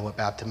before they know what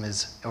baptism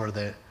is, or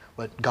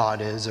what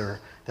God is, or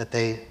that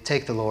they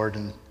take the Lord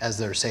as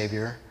their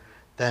Savior,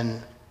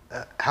 then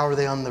how are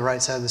they on the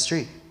right side of the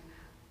street?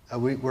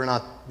 We're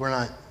not.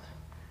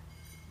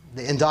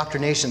 The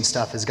indoctrination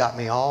stuff has got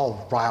me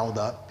all riled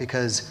up,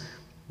 because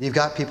you've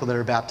got people that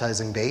are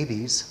baptizing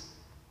babies,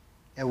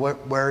 and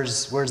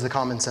where's the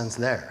common sense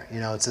there?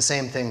 It's the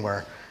same thing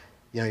where,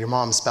 your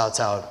mom spouts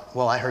out,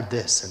 well, I heard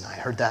this, and I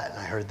heard that, and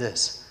I heard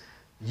this.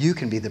 You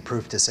can be the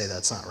proof to say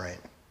that's not right.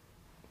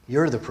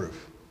 You're the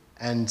proof.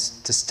 And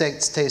to stay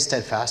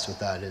steadfast with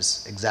that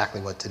is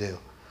exactly what to do.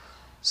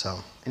 So,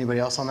 anybody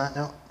else on that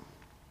note?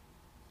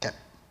 Okay.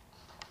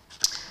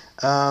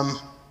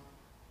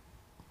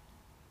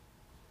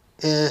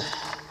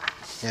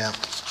 Yeah.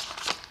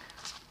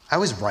 I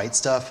always write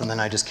stuff and then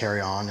I just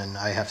carry on, and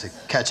I have to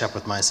catch up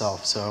with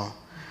myself. So,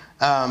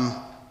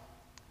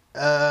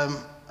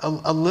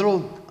 a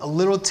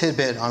little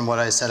tidbit on what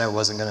I said I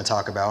wasn't going to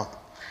talk about.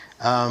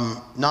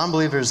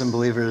 Non-believers and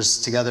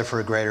believers together for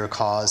a greater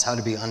cause, how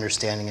to be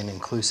understanding and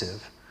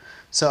inclusive.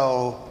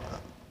 So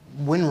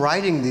when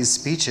writing these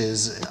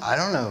speeches, I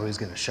don't know who's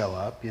going to show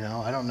up,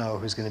 I don't know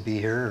who's going to be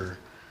here or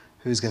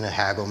who's going to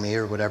haggle me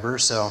or whatever.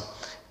 So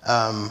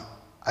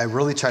I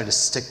really try to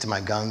stick to my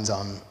guns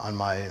on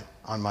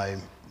my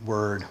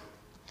word,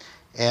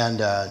 and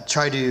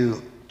try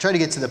to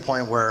get to the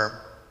point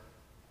where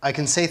I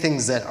can say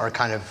things that are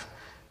kind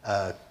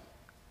of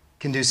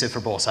conducive for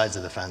both sides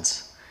of the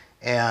fence.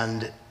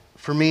 And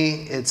for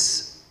me,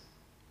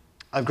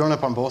 I've grown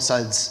up on both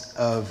sides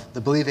of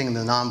the believing and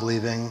the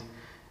non-believing.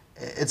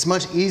 It's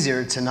much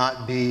easier to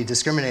not be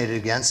discriminated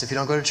against if you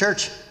don't go to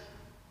church.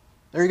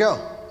 There you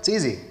go. It's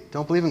easy.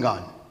 Don't believe in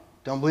God.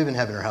 Don't believe in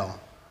heaven or hell.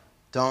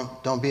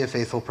 Don't be a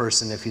faithful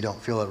person if you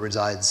don't feel it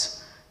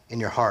resides in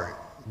your heart.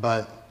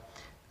 But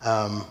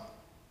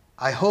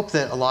I hope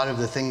that a lot of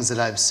the things that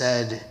I've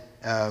said,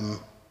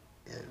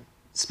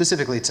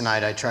 specifically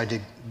tonight, I tried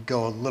to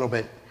go a little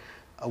bit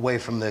away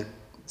from the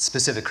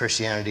specific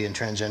Christianity and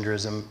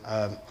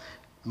transgenderism,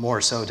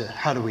 more so to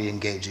how do we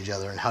engage each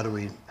other, and how do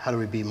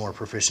we be more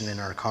proficient in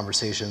our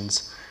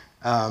conversations.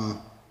 The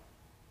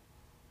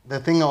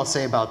thing I'll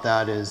say about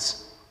that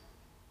is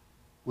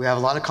we have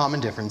a lot of common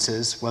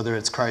differences, whether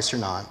it's Christ or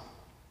not.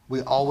 We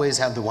always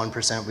have the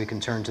 1% we can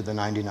turn to the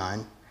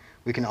 99.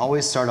 We can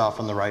always start off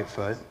on the right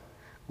foot.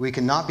 We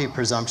cannot be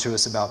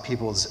presumptuous about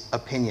people's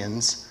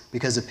opinions,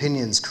 because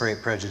opinions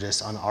create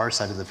prejudice on our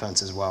side of the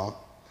fence as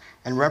well.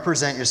 And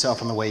represent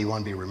yourself in the way you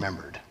want to be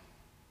remembered.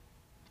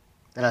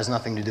 That has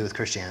nothing to do with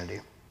Christianity.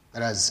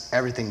 That has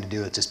everything to do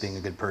with just being a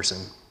good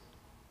person.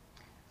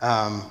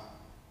 I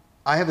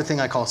have a thing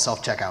I call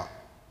self-checkout.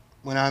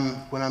 When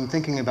I'm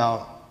thinking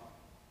about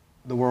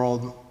the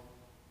world,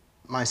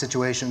 my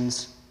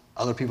situations,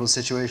 other people's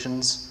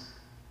situations,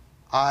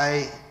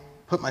 I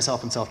put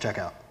myself in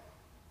self-checkout.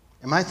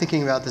 Am I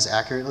thinking about this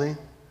accurately?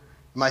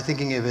 Am I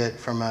thinking of it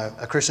from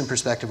a Christian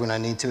perspective when I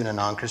need to, and a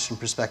non-Christian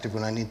perspective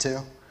when I need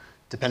to?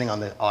 Depending on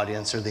the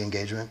audience or the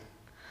engagement?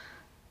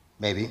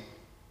 Maybe.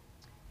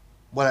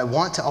 What I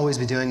want to always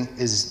be doing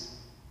is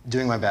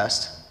doing my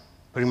best,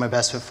 putting my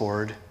best foot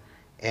forward,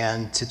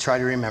 and to try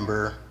to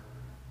remember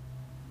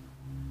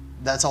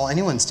that's all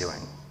anyone's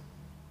doing.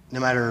 No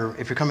matter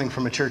if you're coming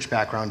from a church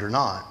background or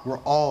not, we're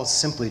all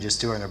simply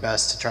just doing our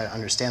best to try to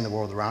understand the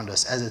world around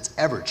us as it's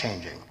ever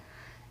changing.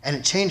 And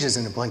it changes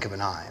in a blink of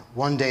an eye.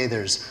 One day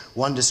there's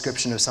one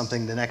description of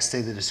something, the next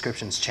day the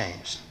description's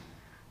changed.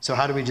 So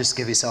how do we just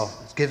give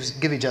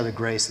each other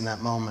grace in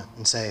that moment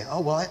and say, oh,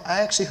 well,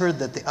 I actually heard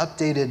that the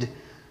updated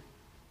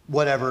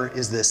whatever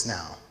is this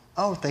now.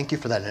 Oh, thank you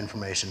for that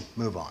information.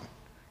 Move on.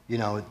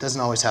 It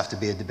doesn't always have to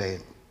be a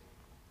debate.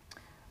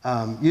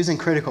 Using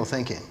critical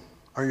thinking.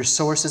 Are your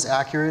sources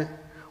accurate?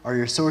 Are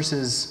your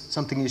sources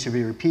something you should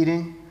be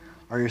repeating?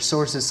 Are your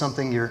sources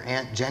something your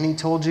Aunt Jenny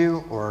told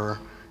you, or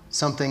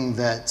something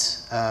that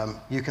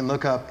you can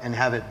look up and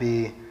have it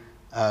be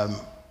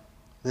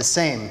the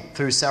same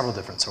through several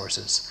different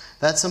sources?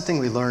 That's something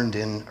we learned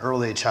in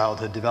early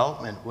childhood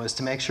development, was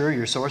to make sure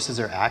your sources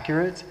are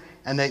accurate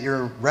and that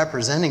you're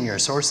representing your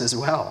sources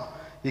well.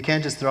 You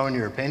can't just throw in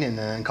your opinion and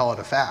then call it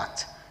a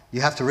fact.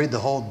 You have to read the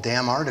whole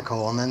damn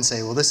article and then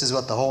say, well, this is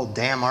what the whole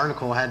damn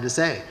article had to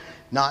say.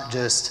 Not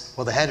just,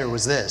 well, the header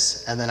was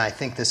this, and then I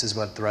think this is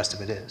what the rest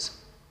of it is.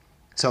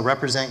 So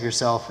represent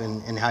yourself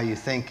in how you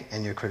think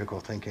and your critical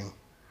thinking.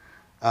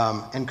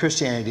 And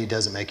Christianity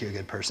doesn't make you a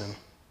good person.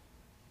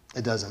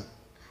 It doesn't.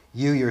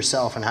 You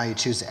yourself and how you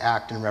choose to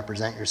act and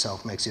represent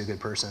yourself makes you a good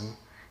person.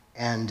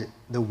 And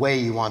the way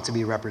you want to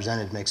be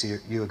represented makes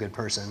you a good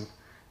person.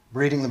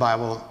 Reading the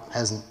Bible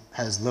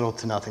has little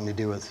to nothing to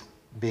do with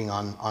being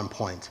on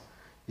point.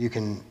 You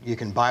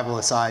can Bible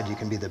aside, you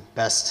can be the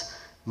best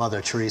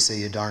Mother Teresa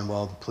you darn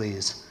well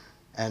please.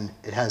 And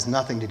it has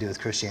nothing to do with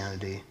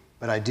Christianity.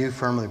 But I do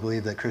firmly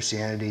believe that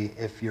Christianity,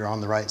 if you're on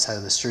the right side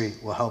of the street,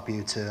 will help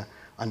you to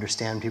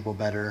understand people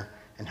better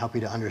and help you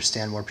to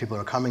understand where people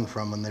are coming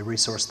from when they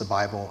resource the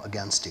Bible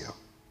against you.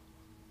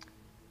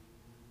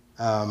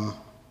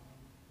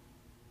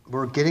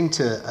 We're getting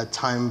to a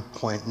time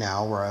point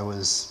now where I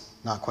was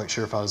not quite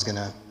sure if I was going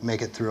to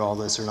make it through all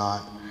this or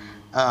not.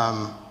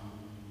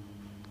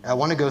 I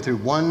want to go through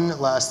one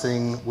last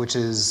thing, which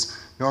is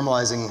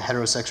normalizing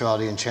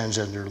heterosexuality and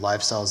transgender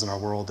lifestyles in our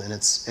world, and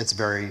it's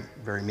very,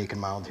 very meek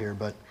and mild here,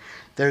 but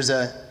there's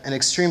an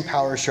extreme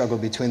power struggle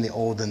between the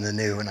old and the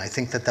new, and I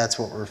think that that's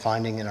what we're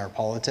finding in our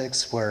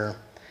politics, where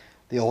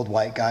the old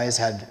white guys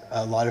had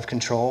a lot of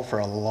control for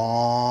a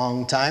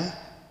long time,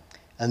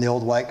 and the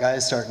old white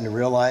guys starting to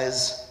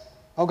realize,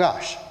 oh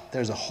gosh,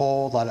 there's a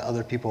whole lot of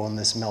other people in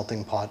this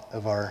melting pot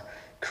of our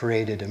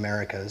created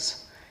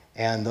Americas.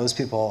 And those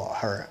people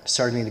are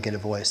starting to get a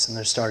voice, and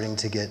they're starting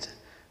to get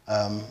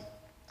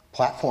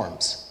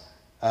platforms.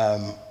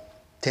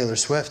 Taylor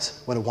Swift,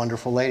 what a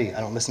wonderful lady. I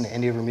don't listen to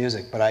any of her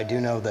music, but I do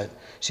know that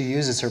she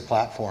uses her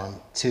platform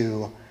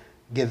to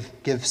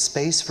give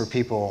space for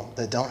people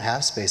that don't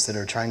have space, that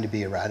are trying to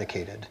be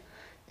eradicated.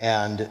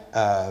 And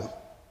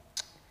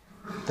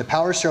the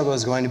power struggle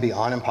is going to be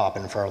on and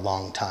popping for a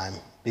long time,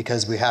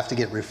 because we have to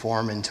get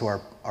reform into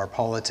our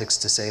politics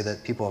to say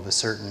that people of a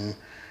certain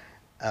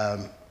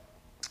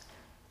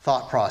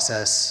thought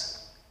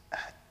process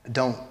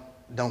don't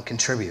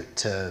contribute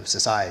to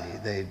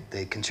society.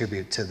 They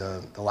contribute to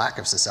the lack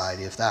of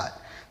society, if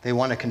that. They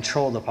want to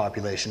control the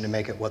population to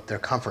make it what their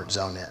comfort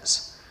zone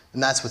is.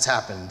 And that's what's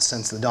happened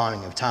since the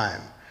dawning of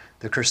time.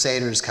 The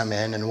Crusaders come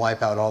in and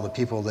wipe out all the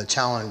people that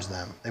challenge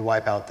them. They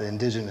wipe out the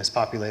indigenous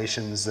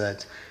populations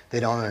that they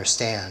don't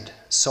understand,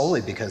 solely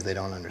because they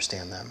don't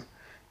understand them.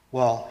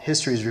 Well,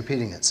 history is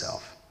repeating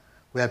itself.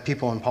 We have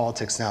people in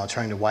politics now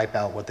trying to wipe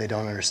out what they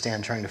don't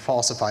understand, trying to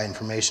falsify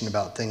information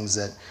about things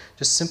that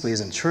just simply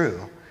isn't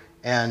true.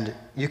 And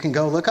you can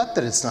go look up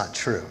that it's not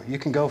true. You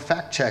can go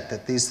fact check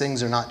that these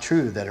things are not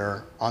true that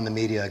are on the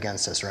media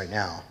against us right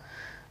now.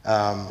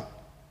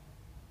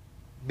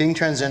 Being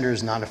transgender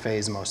is not a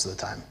phase most of the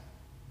time.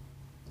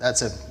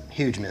 That's a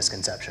huge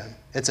misconception.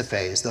 It's a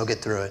phase. They'll get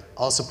through it.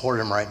 I'll support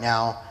them right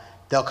now.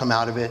 They'll come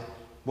out of it.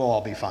 We'll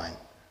all be fine.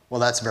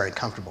 Well, that's very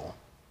comfortable.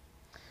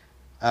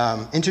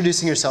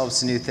 Introducing yourselves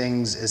to new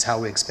things is how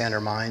we expand our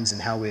minds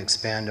and how we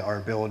expand our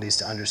abilities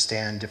to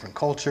understand different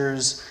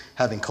cultures,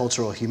 having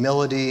cultural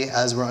humility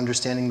as we're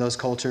understanding those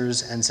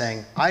cultures, and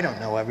saying, I don't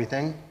know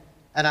everything,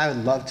 and I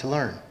would love to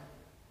learn.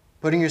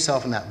 Putting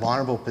yourself in that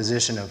vulnerable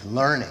position of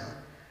learning.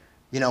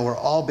 You know, we've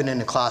all been in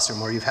a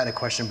classroom where you've had a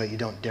question, but you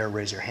don't dare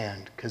raise your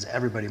hand, because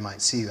everybody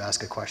might see you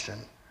ask a question.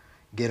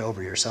 Get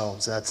over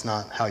yourselves. That's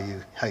not how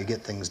you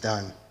get things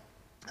done.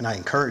 And I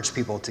encourage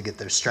people to get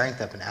their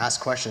strength up and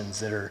ask questions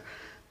that are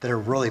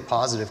really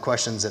positive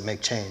questions that make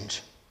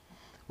change.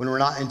 When we're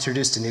not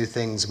introduced to new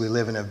things, we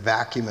live in a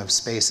vacuum of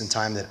space and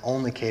time that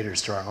only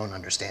caters to our own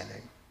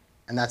understanding.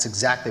 And that's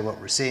exactly what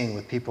we're seeing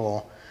with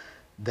people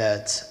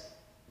that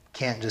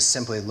can't just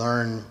simply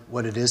learn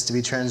what it is to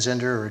be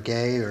transgender or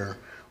gay or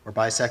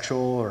bisexual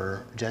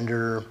or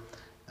gender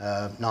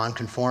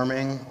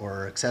non-conforming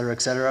or et cetera,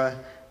 et cetera.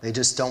 They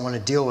just don't want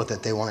to deal with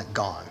it. They want it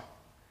gone.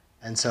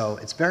 And so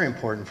it's very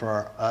important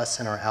for us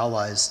and our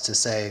allies to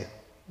say,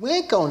 we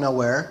ain't going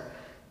nowhere.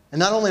 And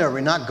not only are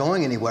we not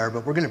going anywhere,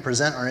 but we're going to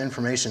present our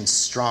information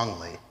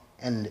strongly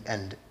and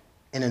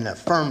in an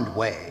affirmed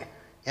way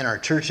in our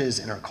churches,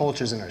 in our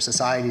cultures, in our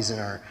societies, in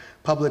our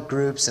public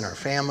groups, in our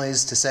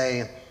families, to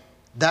say,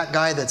 that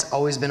guy that's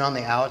always been on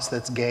the outs,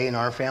 that's gay in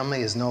our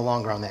family, is no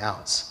longer on the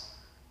outs.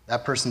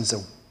 That person's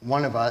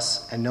one of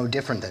us and no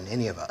different than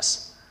any of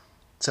us.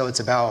 So it's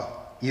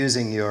about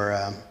using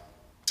your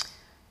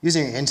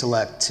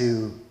intellect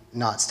to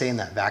not stay in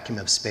that vacuum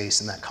of space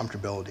and that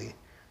comfortability.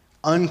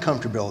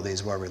 Uncomfortability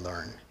is where we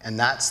learn, and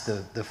that's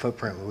the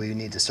footprint we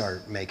need to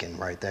start making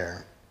right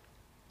there.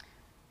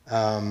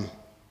 I'm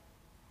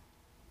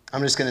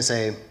just going to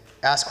say,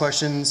 ask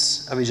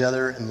questions of each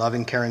other in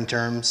loving, caring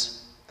terms.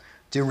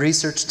 Do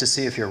research to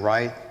see if you're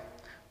right.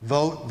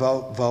 Vote,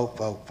 vote, vote,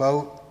 vote,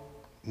 vote.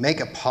 Make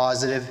a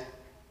positive,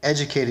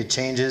 educated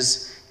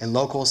changes in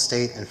local,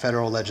 state, and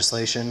federal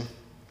legislation.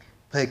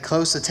 Pay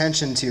close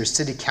attention to your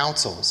city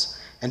councils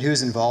and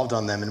who's involved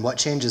on them and what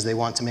changes they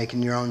want to make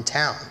in your own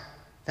town.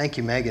 Thank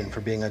you, Megan,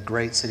 for being a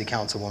great city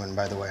councilwoman,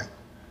 by the way.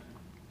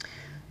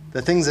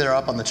 The things that are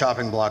up on the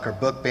chopping block are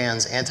book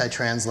bans,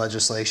 anti-trans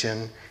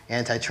legislation,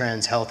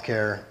 anti-trans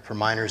healthcare for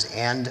minors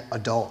and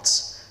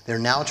adults. They're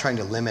now trying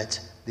to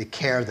limit the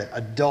care that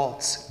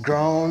adults,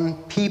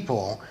 grown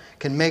people,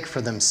 can make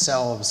for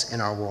themselves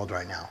in our world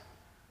right now.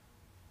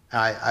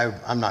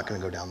 I'm not going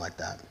to go down like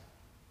that.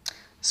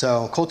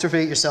 So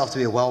cultivate yourself to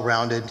be a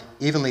well-rounded,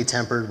 evenly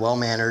tempered,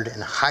 well-mannered,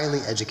 and highly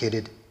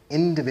educated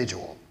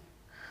individual.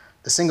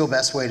 The single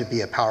best way to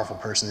be a powerful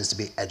person is to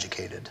be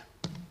educated.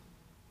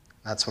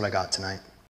 That's what I got tonight.